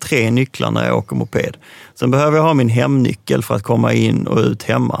behöver ha 3 nycklar när jag åker moped. Sen behöver jag ha min hemnyckel för att komma in och ut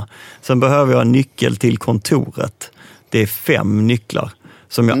hemma. Sen behöver jag en nyckel till kontoret. Det är 5 nycklar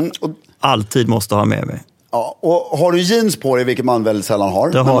som jag alltid måste ha med mig. Ja, och har du jeans på dig, vilket man väldigt sällan har.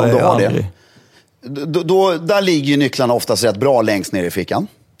 Det har jag aldrig. Där ligger ju nycklarna oftast rätt bra längst ner i fickan.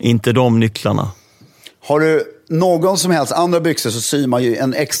 Inte de nycklarna. Har du någon som helst andra byxor så syr man ju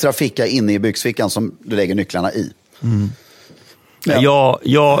en extra ficka inne i byxfickan som du lägger nycklarna i. Ja.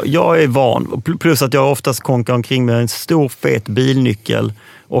 Jag är van, plus att jag oftast konkar omkring med en stor fet bilnyckel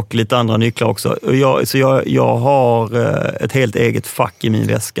och lite andra nycklar också. Jag har ett helt eget fack i min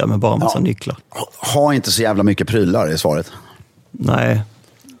väska med bara en massa nycklar. Ha inte så jävla mycket prylar i svaret. Nej.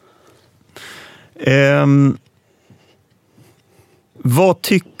 Vad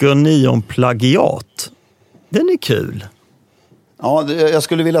tycker ni om plagiat? Den är kul. Ja, jag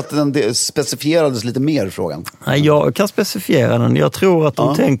skulle vilja att den specifierades lite mer, frågan. Nej, jag kan specifiera den. Jag tror att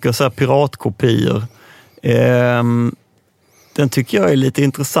de tänker så här piratkopior. Den tycker jag är lite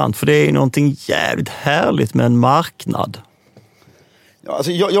intressant, för det är någonting jävligt härligt med en marknad. Ja,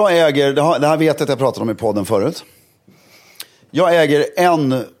 alltså jag äger, det här vet jag att jag pratade om i podden förut. Jag äger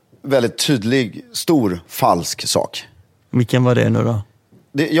en väldigt tydlig, stor, falsk sak. Vilken var det nu då?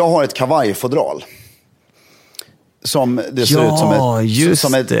 Jag har ett kavajfodral. Som det ser ut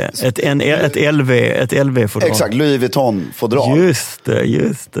som ett LV-fodral. Exakt, Louis Vuitton-fodral.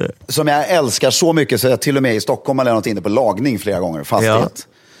 Just det. Som jag älskar så mycket så jag till och med i Stockholm har lämnat in det på lagning flera gånger, fastighet.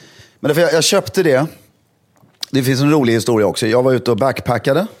 Men därför jag köpte det. Det finns en rolig historia också. Jag var ute och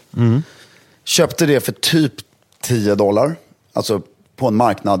backpackade. Köpte det för typ $10. Alltså på en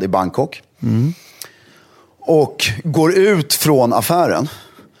marknad i Bangkok. Och går ut från affären.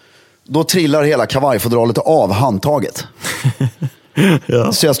 Då trillar hela kavajfodralet av handtaget.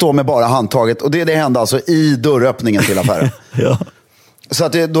 Så jag står med bara handtaget. Och det hände alltså i dörröppningen till affären. Så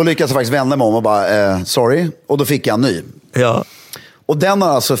att då lyckades jag faktiskt vända mig om och bara, sorry. Och då fick jag en ny. Och den har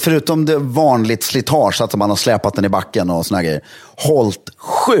alltså, förutom det vanligt slitage, att man har släpat den i backen och såna grejer, hållit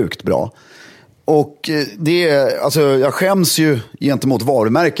sjukt bra. Och alltså jag skäms ju gentemot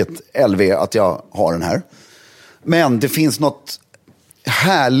varumärket LV att jag har den här. Men det finns något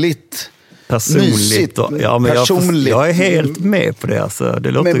härligt, personligt. Mysigt, personligt. Jag är helt med på det. Alltså.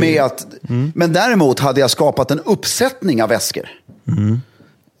 Det låter men däremot hade jag skapat en uppsättning av väskor.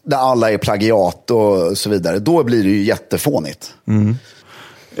 Där alla är plagiat och så vidare. Då blir det ju jättefånigt.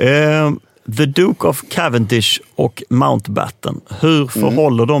 The Duke of Cavendish och Mountbatten. Hur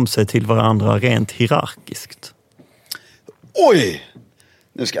förhåller de sig till varandra rent hierarkiskt? Oj!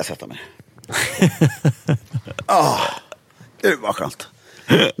 Nu ska jag sätta mig. Gud vad skönt.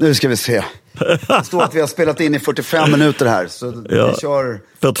 Nu ska vi se. Det står att vi har spelat in i 45 minuter här. Så vi kör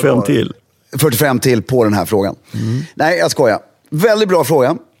 45 till. 45 till på den här frågan. Nej, jag skojar. Väldigt bra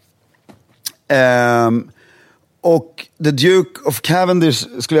fråga. Och The Duke of Cavendish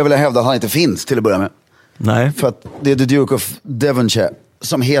skulle jag vilja hävda att han inte finns till att börja med. Nej. För att det är The Duke of Devonshire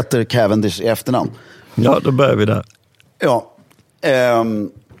som heter Cavendish i efternamn. Ja, då börjar vi där. Ja.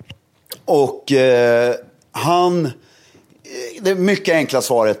 Han... Det är mycket enkla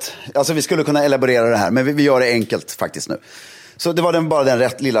svaret. Alltså vi skulle kunna elaborera det här, men vi gör det enkelt faktiskt nu. Så det var bara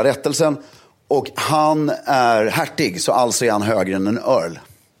den lilla rättelsen. Och han är hertig, så alltså är han högre än en earl.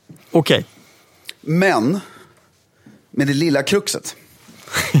 Okej. Men med det lilla kruxet.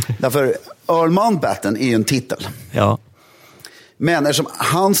 Därför Earl Mountbatten är ju en titel. Ja. Men eftersom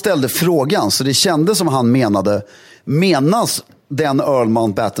han ställde frågan så det kändes som han menas den Earl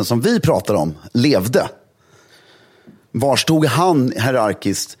Mountbatten som vi pratar om levde. Var stod han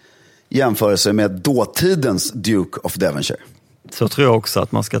hierarkiskt jämförelse med dåtidens Duke of Devonshire? Så tror jag också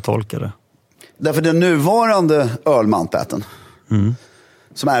att man ska tolka det. Därför den nuvarande Earl Mountbatten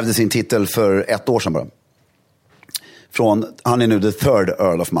som ärvde sin titel för 1 år sedan bara. Han är nu the third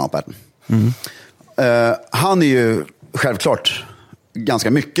Earl of Mountbatten. Han är ju självklart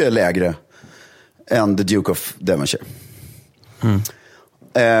ganska mycket lägre än the Duke of Devonshire.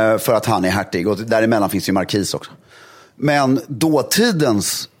 För att han är hertig. Och däremellan finns ju markis också. Men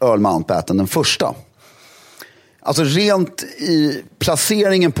dåtidens Earl Mountbatten, den första. Alltså rent i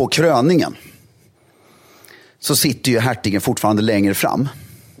placeringen på kröningen så sitter ju hertigen fortfarande längre fram.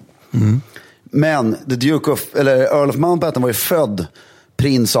 Men the Duke of, eller Earl of Mountbatten var ju född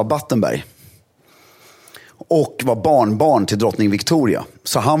prins av Battenberg. Och var barnbarn till drottning Victoria.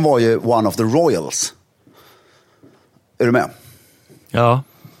 Så han var ju one of the royals. Är du med? Ja,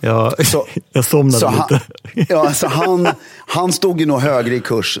 jag somnade lite. Så han stod ju nog högre i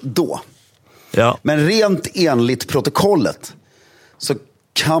kurs då. Ja. Men rent enligt protokollet så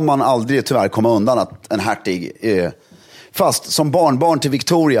kan man aldrig tyvärr komma undan att en hertig fast som barnbarn till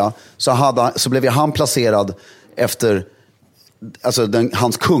Victoria så blev han placerad efter alltså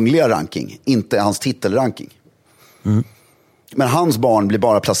hans kungliga ranking, inte hans titelranking. Men hans barn blir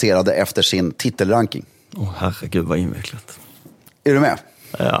bara placerade efter sin titelranking. Herregud vad invecklat. Är du med?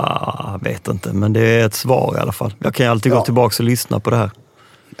 Ja, jag vet inte, men det är ett svar i alla fall. Jag kan ju alltid gå tillbaka och lyssna på det här.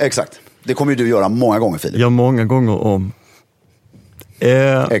 Exakt. Det kommer ju du göra många gånger, Filip. Ja, många gånger om.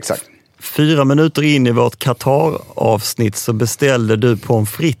 Exakt. 4 minuter in i vårt Qatar-avsnitt så beställde du pommes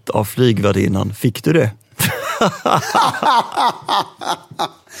frites av flygvärdinnan. Fick du det?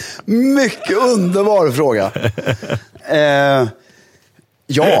 Mycket underbar fråga.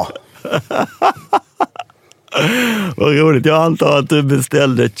 Ja. Vad roligt. Jag antar att du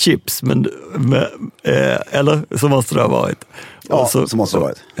beställde chips, eller så måste det ha varit. Ja, så måste det ha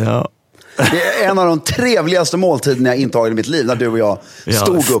varit. Ja. Det är en av de trevligaste måltiderna jag intagit i mitt liv, när du och jag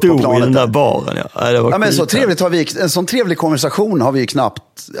stod upp på planet. I den där baren. Ja, det var men så trevligt har vi, en sån trevlig konversation har vi ju knappt.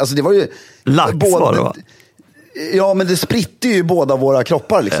 Alltså det var ju lax var det, va? Ja, men det spritte ju båda våra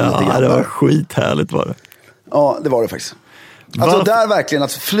kroppar liksom, lite grann. Det var skithärligt var det. Ja, det var det faktiskt. Alltså där verkligen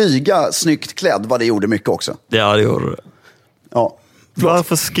att flyga snyggt klädd, vad det gjorde mycket också. Ja, det gjorde det. Ja.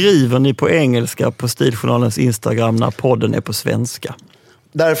 Varför skriver ni på engelska på Stiljournalens Instagram när podden är på svenska?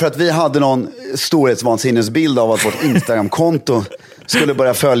 Därför att vi hade någon storhetsvansinnesbild av att vårt Instagram-konto skulle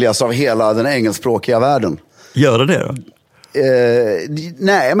börja följas av hela den engelskspråkiga världen. Gör det då?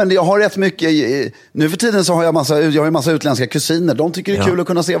 Nej, men jag har rätt mycket. Nu för tiden så har jag en massa utländska kusiner. De tycker det är kul att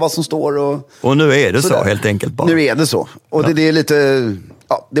kunna se vad som står. Och nu är det så helt enkelt bara. Nu är det så. Och det är lite,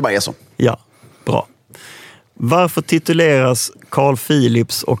 det bara är så. Ja, bra. Varför tituleras Carl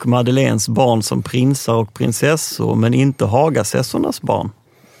Philips och Madeleines barn som prinsar och prinsessor men inte Hagasessornas barn?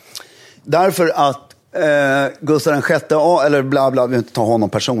 Därför att Gustav VI, eller bla bla, vi vill inte ta honom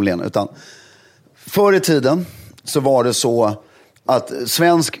personligen, utan förr i tiden så var det så att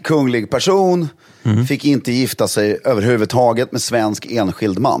svensk kunglig person fick inte gifta sig överhuvudtaget med svensk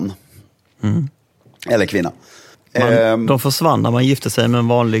enskild man. Eller kvinna. De försvann när man gifte sig med en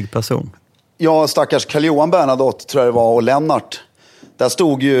vanlig person. Ja, stackars Karl Johan Bernadotte tror jag det var, och Lennart. Där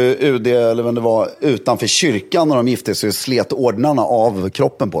stod ju UD, eller vem det var, utanför kyrkan när de gifte sig och slet ordnarna av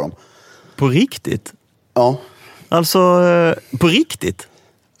kroppen på dem. På riktigt? Ja. Alltså, på riktigt?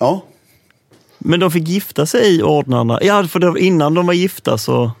 Ja. Men de fick gifta sig i ordnarna? Ja, för innan de var gifta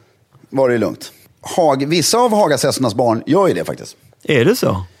så... Var det lugnt. Vissa av Hagasessornas barn gör ju det faktiskt. Är det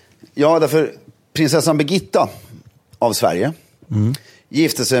så? Ja, därför prinsessan Birgitta av Sverige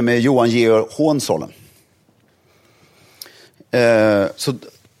gifte sig med Johan Georg Hohenzollern. Så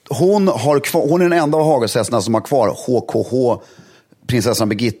hon är den enda av Hagasessorna som har kvar HKH, prinsessan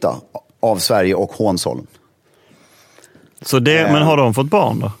Birgitta av Sverige och Hohenzollern. Så det, men har de fått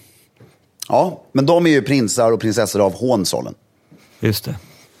barn då? Ja, men de är ju prinsar och prinsessor av Hohenzollern. Just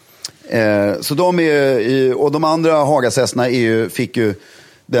det. Så de är och de andra Hagasessorna fick ju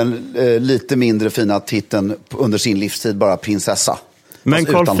den lite mindre fina titeln under sin livstid, bara prinsessa. Men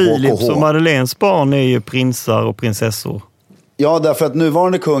Carl Philips och Madeleines barn är ju prinsar och prinsessor. Ja, därför att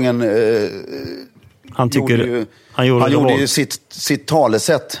nuvarande kungen han gjorde ju sitt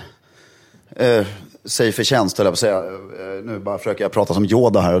talesätt sig förtjänst, eller jag säga. Nu bara försöker jag prata som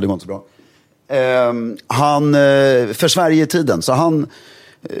Yoda här och det går inte så bra. Han för Sverige i tiden, så han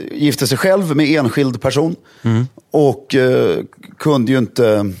gifte sig själv med enskild person och kunde ju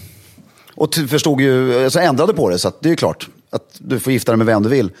inte, och förstod ju, så ändrade på det, så att det är ju klart att du får gifta dig med vem du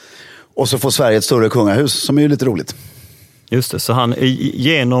vill, och så får Sverige ett större kungahus, som är ju lite roligt. Just det, så han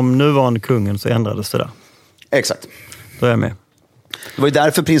genom nuvarande kungen så ändrades det där. Exakt. Då är jag med. Det var ju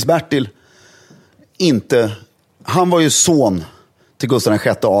därför prins Bertil han var ju son till Gustav VI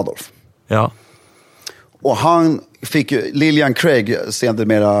Adolf. Ja. Och han fick ju Lilian Craig,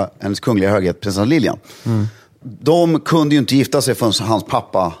 sedermera hennes kungliga höghet, prinsessan Lilian. De kunde ju inte gifta sig förrän hans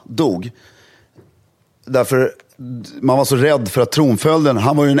pappa dog. Därför man var så rädd för att tronföljden,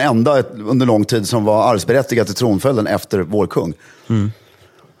 han var ju den enda under lång tid som var arvsberättigad till tronföljden efter vår kung.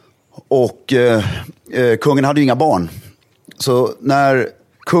 Och kungen hade ju inga barn. Så när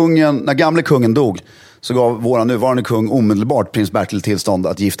gamle kungen dog, så gav våra nuvarande kung omedelbart prins Bertil tillstånd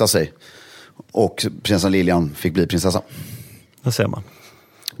att gifta sig. Och prinsessan Lilian fick bli prinsessa. Det ser man.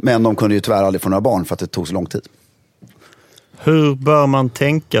 Men de kunde ju tyvärr aldrig få några barn för att det tog så lång tid. Hur bör man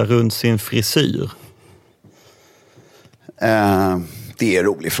tänka runt sin frisyr? Det är en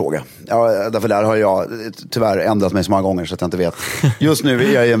rolig fråga. Ja, därför där har jag tyvärr ändrat mig så många gånger så att jag inte vet. Just nu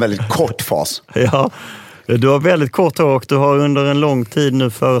är jag i en väldigt kort fas. Ja, du har väldigt kort hår och du har under en lång tid nu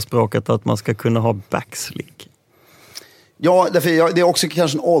förespråkat att man ska kunna ha backslick. Ja, därför det är också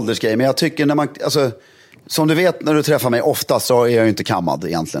kanske en åldersgrej, men jag tycker när man, alltså, som du vet när du träffar mig ofta, så är jag ju inte kammad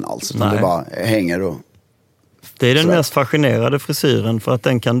egentligen alls. Det bara hänger och... Det är den mest fascinerande frisyren, för att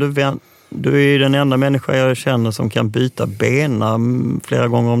den kan du är ju den enda människa jag känner som kan byta bena flera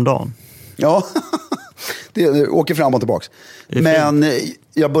gånger om dagen. Ja, det åker fram och tillbaks. Men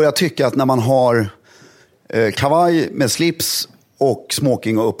jag börjar tycka att när man har kavaj med slips och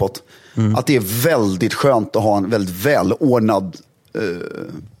smoking och uppåt. Att det är väldigt skönt att ha en väldigt välordnad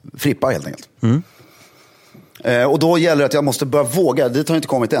frippa helt enkelt. Och då gäller det att jag måste börja våga, det har inte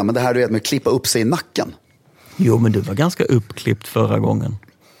kommit än, men det här du vet med att klippa upp sig i nacken. Jo, men du var ganska uppklippt förra gången.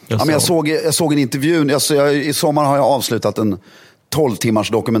 Jag såg en intervju, i sommar har jag avslutat en 12 timmars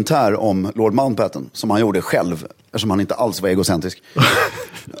dokumentär om Lord Mountbatten som han gjorde själv, eftersom han inte alls var egocentrisk.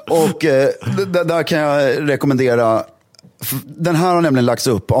 Och där kan jag rekommendera, den här har nämligen lagts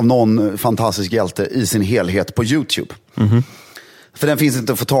upp av någon fantastisk hjälte i sin helhet på YouTube. För den finns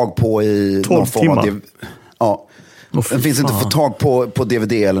inte att få tag på i 12 någon form timmar. av den finns inte att få tag på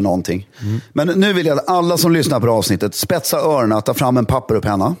DVD eller någonting. Men nu vill jag att alla som lyssnar på det avsnittet spetsa öronen, ta fram en papper och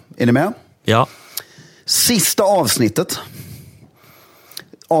penna. Är ni med? Ja. Sista avsnittet,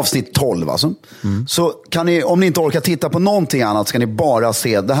 avsnitt 12 alltså. Så kan ni, om ni inte orkar titta på någonting annat, ska ni bara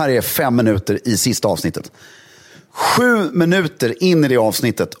se, det här är 5 minuter i sista avsnittet. 7 minuter in i det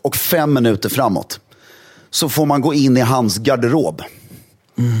avsnittet och 5 minuter framåt så får man gå in i hans garderob.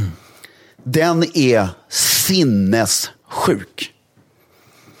 Den är sinnessjuk.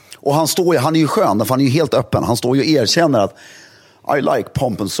 Och han är ju skön, för han är ju helt öppen. Han står ju och erkänner att I like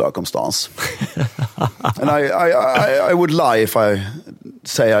pomp and circumstance. And I would lie if I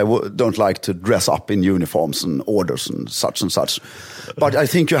say I don't like to dress up in uniforms and orders and such. But I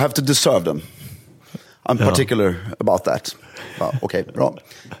think you have to deserve them. I'm particular about that. Okej, bra.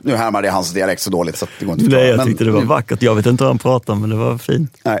 Nu härmar det hans dialekt så dåligt så det går inte att förklara. Nej, jag tyckte det var vackert. Jag vet inte hur han pratar, men det var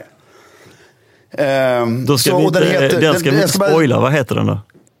fint. Nej. Då ska vi inte spoila. Vad heter den då?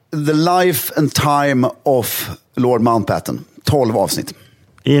 The Life and Time of Lord Mountbatten. 12 avsnitt.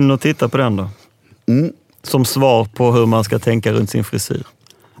 In och titta på den då. Som svar på hur man ska tänka runt sin frisyr.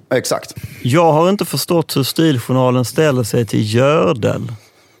 Exakt. Jag har inte förstått hur Stiljournalen ställer sig till gördel.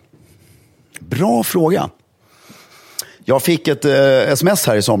 Bra fråga. Jag fick ett sms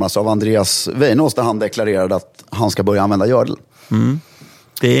här i somras av Andreas Weinås där han deklarerade att han ska börja använda gördel.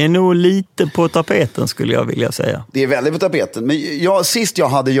 Det är nog lite på tapeten skulle jag vilja säga. Det är väldigt på tapeten. Men sist jag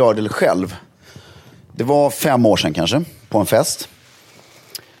hade gördel själv, det var 5 år sedan kanske, på en fest.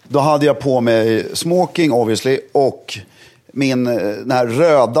 Då hade jag på mig smoking obviously och den här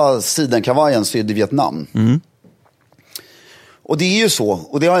röda sidenkavajen sydd i Vietnam. Och det är ju så,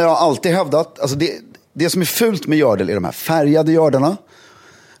 och det har jag alltid hävdat. Alltså det som är fult med gördel är de här färgade görderna.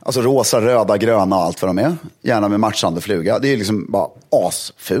 Alltså rosa, röda, gröna och allt vad de är. Gärna med matchande fluga. Det är liksom bara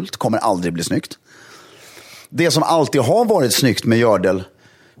asfult, kommer aldrig bli snyggt. Det som alltid har varit snyggt med gördel,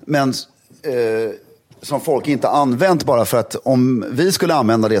 men som folk inte använt bara för att om vi skulle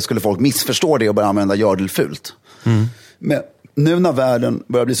använda det skulle folk missförstå det och börja använda gördel fult. Men nu när världen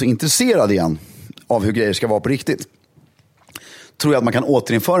börjar bli så intresserad igen av hur grejer ska vara på riktigt, tror jag att man kan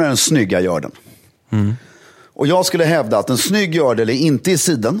återinföra den snygga gördeln. Och jag skulle hävda att en snygg gördel är inte i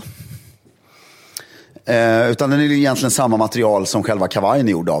siden, utan den är egentligen samma material som själva kavajen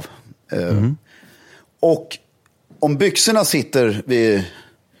är gjord av. Och om byxorna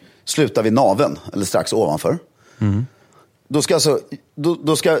slutar vid naveln eller strax ovanför,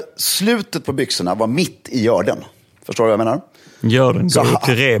 då ska slutet på byxorna vara mitt i gördeln. Förstår du vad jag menar? Gördeln går upp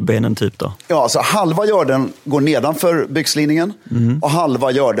till revbenen typ då? Ja, så halva gördeln går nedanför byxlinningen och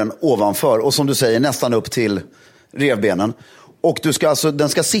halva gördeln ovanför. Och som du säger, nästan upp till revbenen. Och den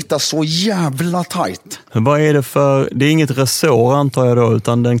ska sitta så jävla tajt. Vad är det för... Det är inget resår antar jag då,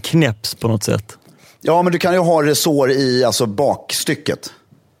 utan den knäpps på något sätt. Ja, men du kan ju ha resår i bakstycket.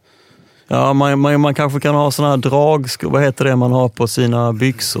 Ja, man kanske kan ha såna här dragskor. Vad heter det man har på sina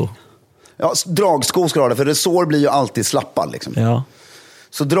byxor? Ja, dragskor ska du ha det, för resår blir ju alltid slappad liksom. Ja.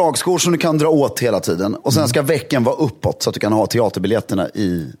 Så dragskor som du kan dra åt hela tiden. Och sen ska väcken vara uppåt så att du kan ha teaterbiljetterna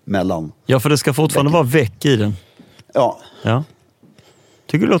i mellan. Ja, för det ska fortfarande vara väck i den. Ja.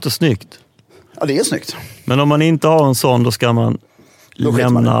 Tycker det låter snyggt. Ja, det är snyggt. Men om man inte har en sån, då ska man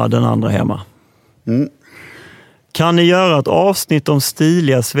lämna den andra hemma. Kan ni göra ett avsnitt om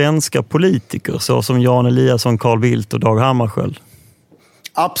stiliga svenska politiker så som Jan Eliasson, Carl Bildt och Dag Hammarskjöld?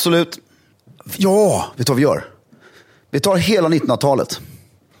 Absolut. Ja, vet du vad vi gör? Vi tar hela 1900-talet.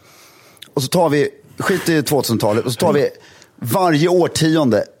 Och så tar vi, skit i 2000-talet, och så tar vi varje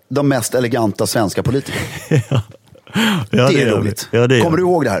årtionde de mest eleganta svenska politiker. Det är roligt. Kommer du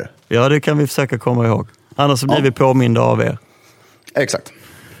ihåg det här? Ja, det kan vi försöka komma ihåg. Annars så blir vi påminda av er. Exakt.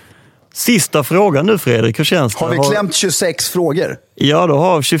 Sista frågan nu, Fredrik. Hur känns det? Har vi klämt 26 frågor? Ja, då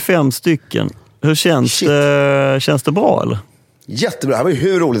har 25 stycken. Hur känns det bra eller? Jättebra, det var ju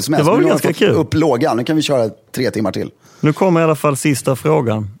hur roligt som helst. Det var ganska kul. Upp lågan, nu kan vi köra 3 timmar till. Nu kommer i alla fall sista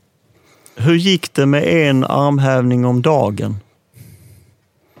frågan. Hur gick det med en armhävning om dagen?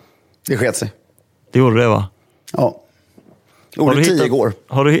 Det sket sig. Det gjorde det, va? Ja. Gjorde det 10 igår.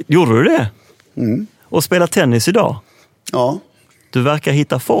 Gjorde du det? Och spela tennis idag? Ja. Du verkar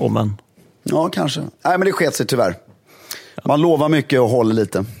hitta formen. Ja, kanske. Nej, men det sket sig tyvärr. Man lovar mycket och håller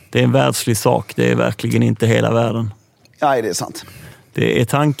lite. Det är en världslig sak. Det är verkligen inte hela världen. Nej, det är sant. Det är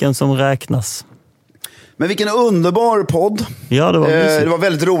tanken som räknas. Men vilken underbar podd. Ja, det var mysigt. Det var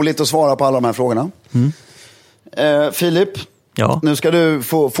väldigt roligt att svara på alla de här frågorna. Filip, nu ska du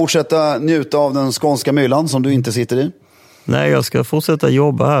få fortsätta njuta av den skånska myllan som du inte sitter i. Nej, jag ska fortsätta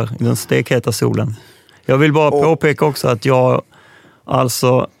jobba här i den stekheta solen. Jag vill bara påpeka också att jag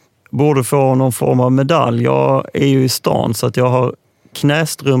alltså borde få någon form av medalj. Jag är ju i stan så att jag har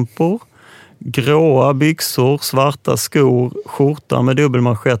knästrumpor, gråa byxor, svarta skor, skjorta med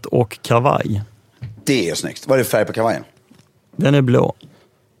dubbelmanschett och kavaj. Det är snyggt. Vad är det färg på kavajen? Den är blå.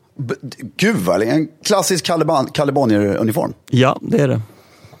 Gud vad, en klassisk Kalle Bonnier-uniform. Ja, det är det.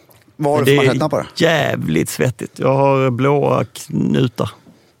 Vad har du för manschetterna på det? Jävligt svettigt. Jag har blåa knutar.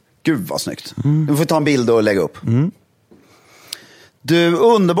 Gud vad snyggt. Du får ta en bild och lägga upp. Du,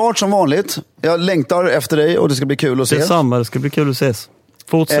 underbart som vanligt. Jag längtar efter dig och det ska bli kul att ses. Detsamma, det ska bli kul att ses.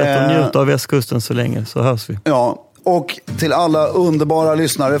 Fortsätt att njuta av västkusten så länge, så hörs vi. Ja, och till alla underbara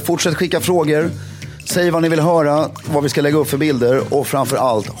lyssnare, fortsätt skicka frågor. Säg vad ni vill höra, vad vi ska lägga upp för bilder och framför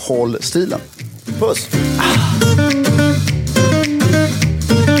allt, håll stilen. Puss!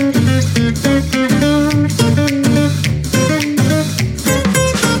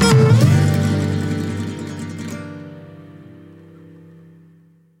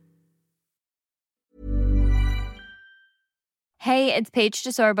 Hey, it's Paige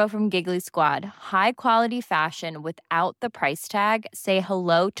DeSorbo from Giggly Squad. High quality fashion without the price tag. Say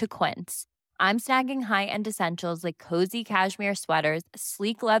hello to Quince. I'm snagging high-end essentials like cozy cashmere sweaters,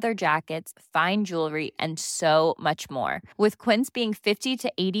 sleek leather jackets, fine jewelry, and so much more. With Quince being 50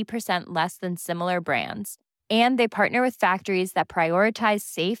 to 80% less than similar brands. And they partner with factories that prioritize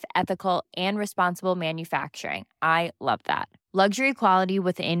safe, ethical, and responsible manufacturing. I love that. Luxury quality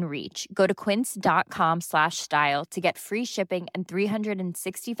within reach. Go to quince.com/style to get free shipping and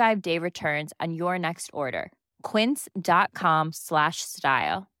 365-day returns on your next order.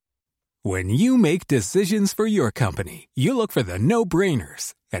 Quince.com/style. When you make decisions for your company, you look for the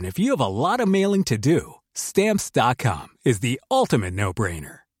no-brainers. And if you have a lot of mailing to do, Stamps.com is the ultimate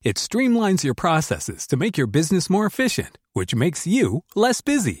no-brainer. It streamlines your processes to make your business more efficient, which makes you less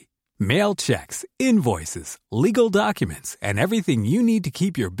busy. Mail checks, invoices, legal documents, and everything you need to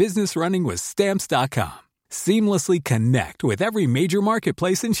keep your business running with Stamps.com. Seamlessly connect with every major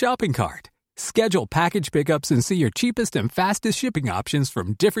marketplace and shopping cart. Schedule package pickups and see your cheapest and fastest shipping options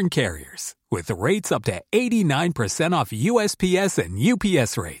from different carriers. With rates up to 89% off USPS and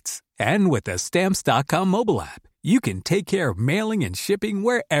UPS rates. And with the Stamps.com mobile app, you can take care of mailing and shipping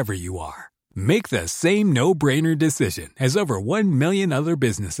wherever you are. Make the same no-brainer decision as over 1 million other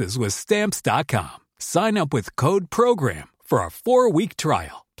businesses with Stamps.com. Sign up with code PROGRAM for a 4-week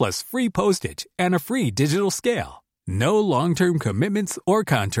trial, plus free postage and a free digital scale. No long-term commitments or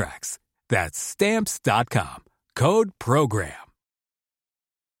contracts. That's Stamps.com. Code PROGRAM.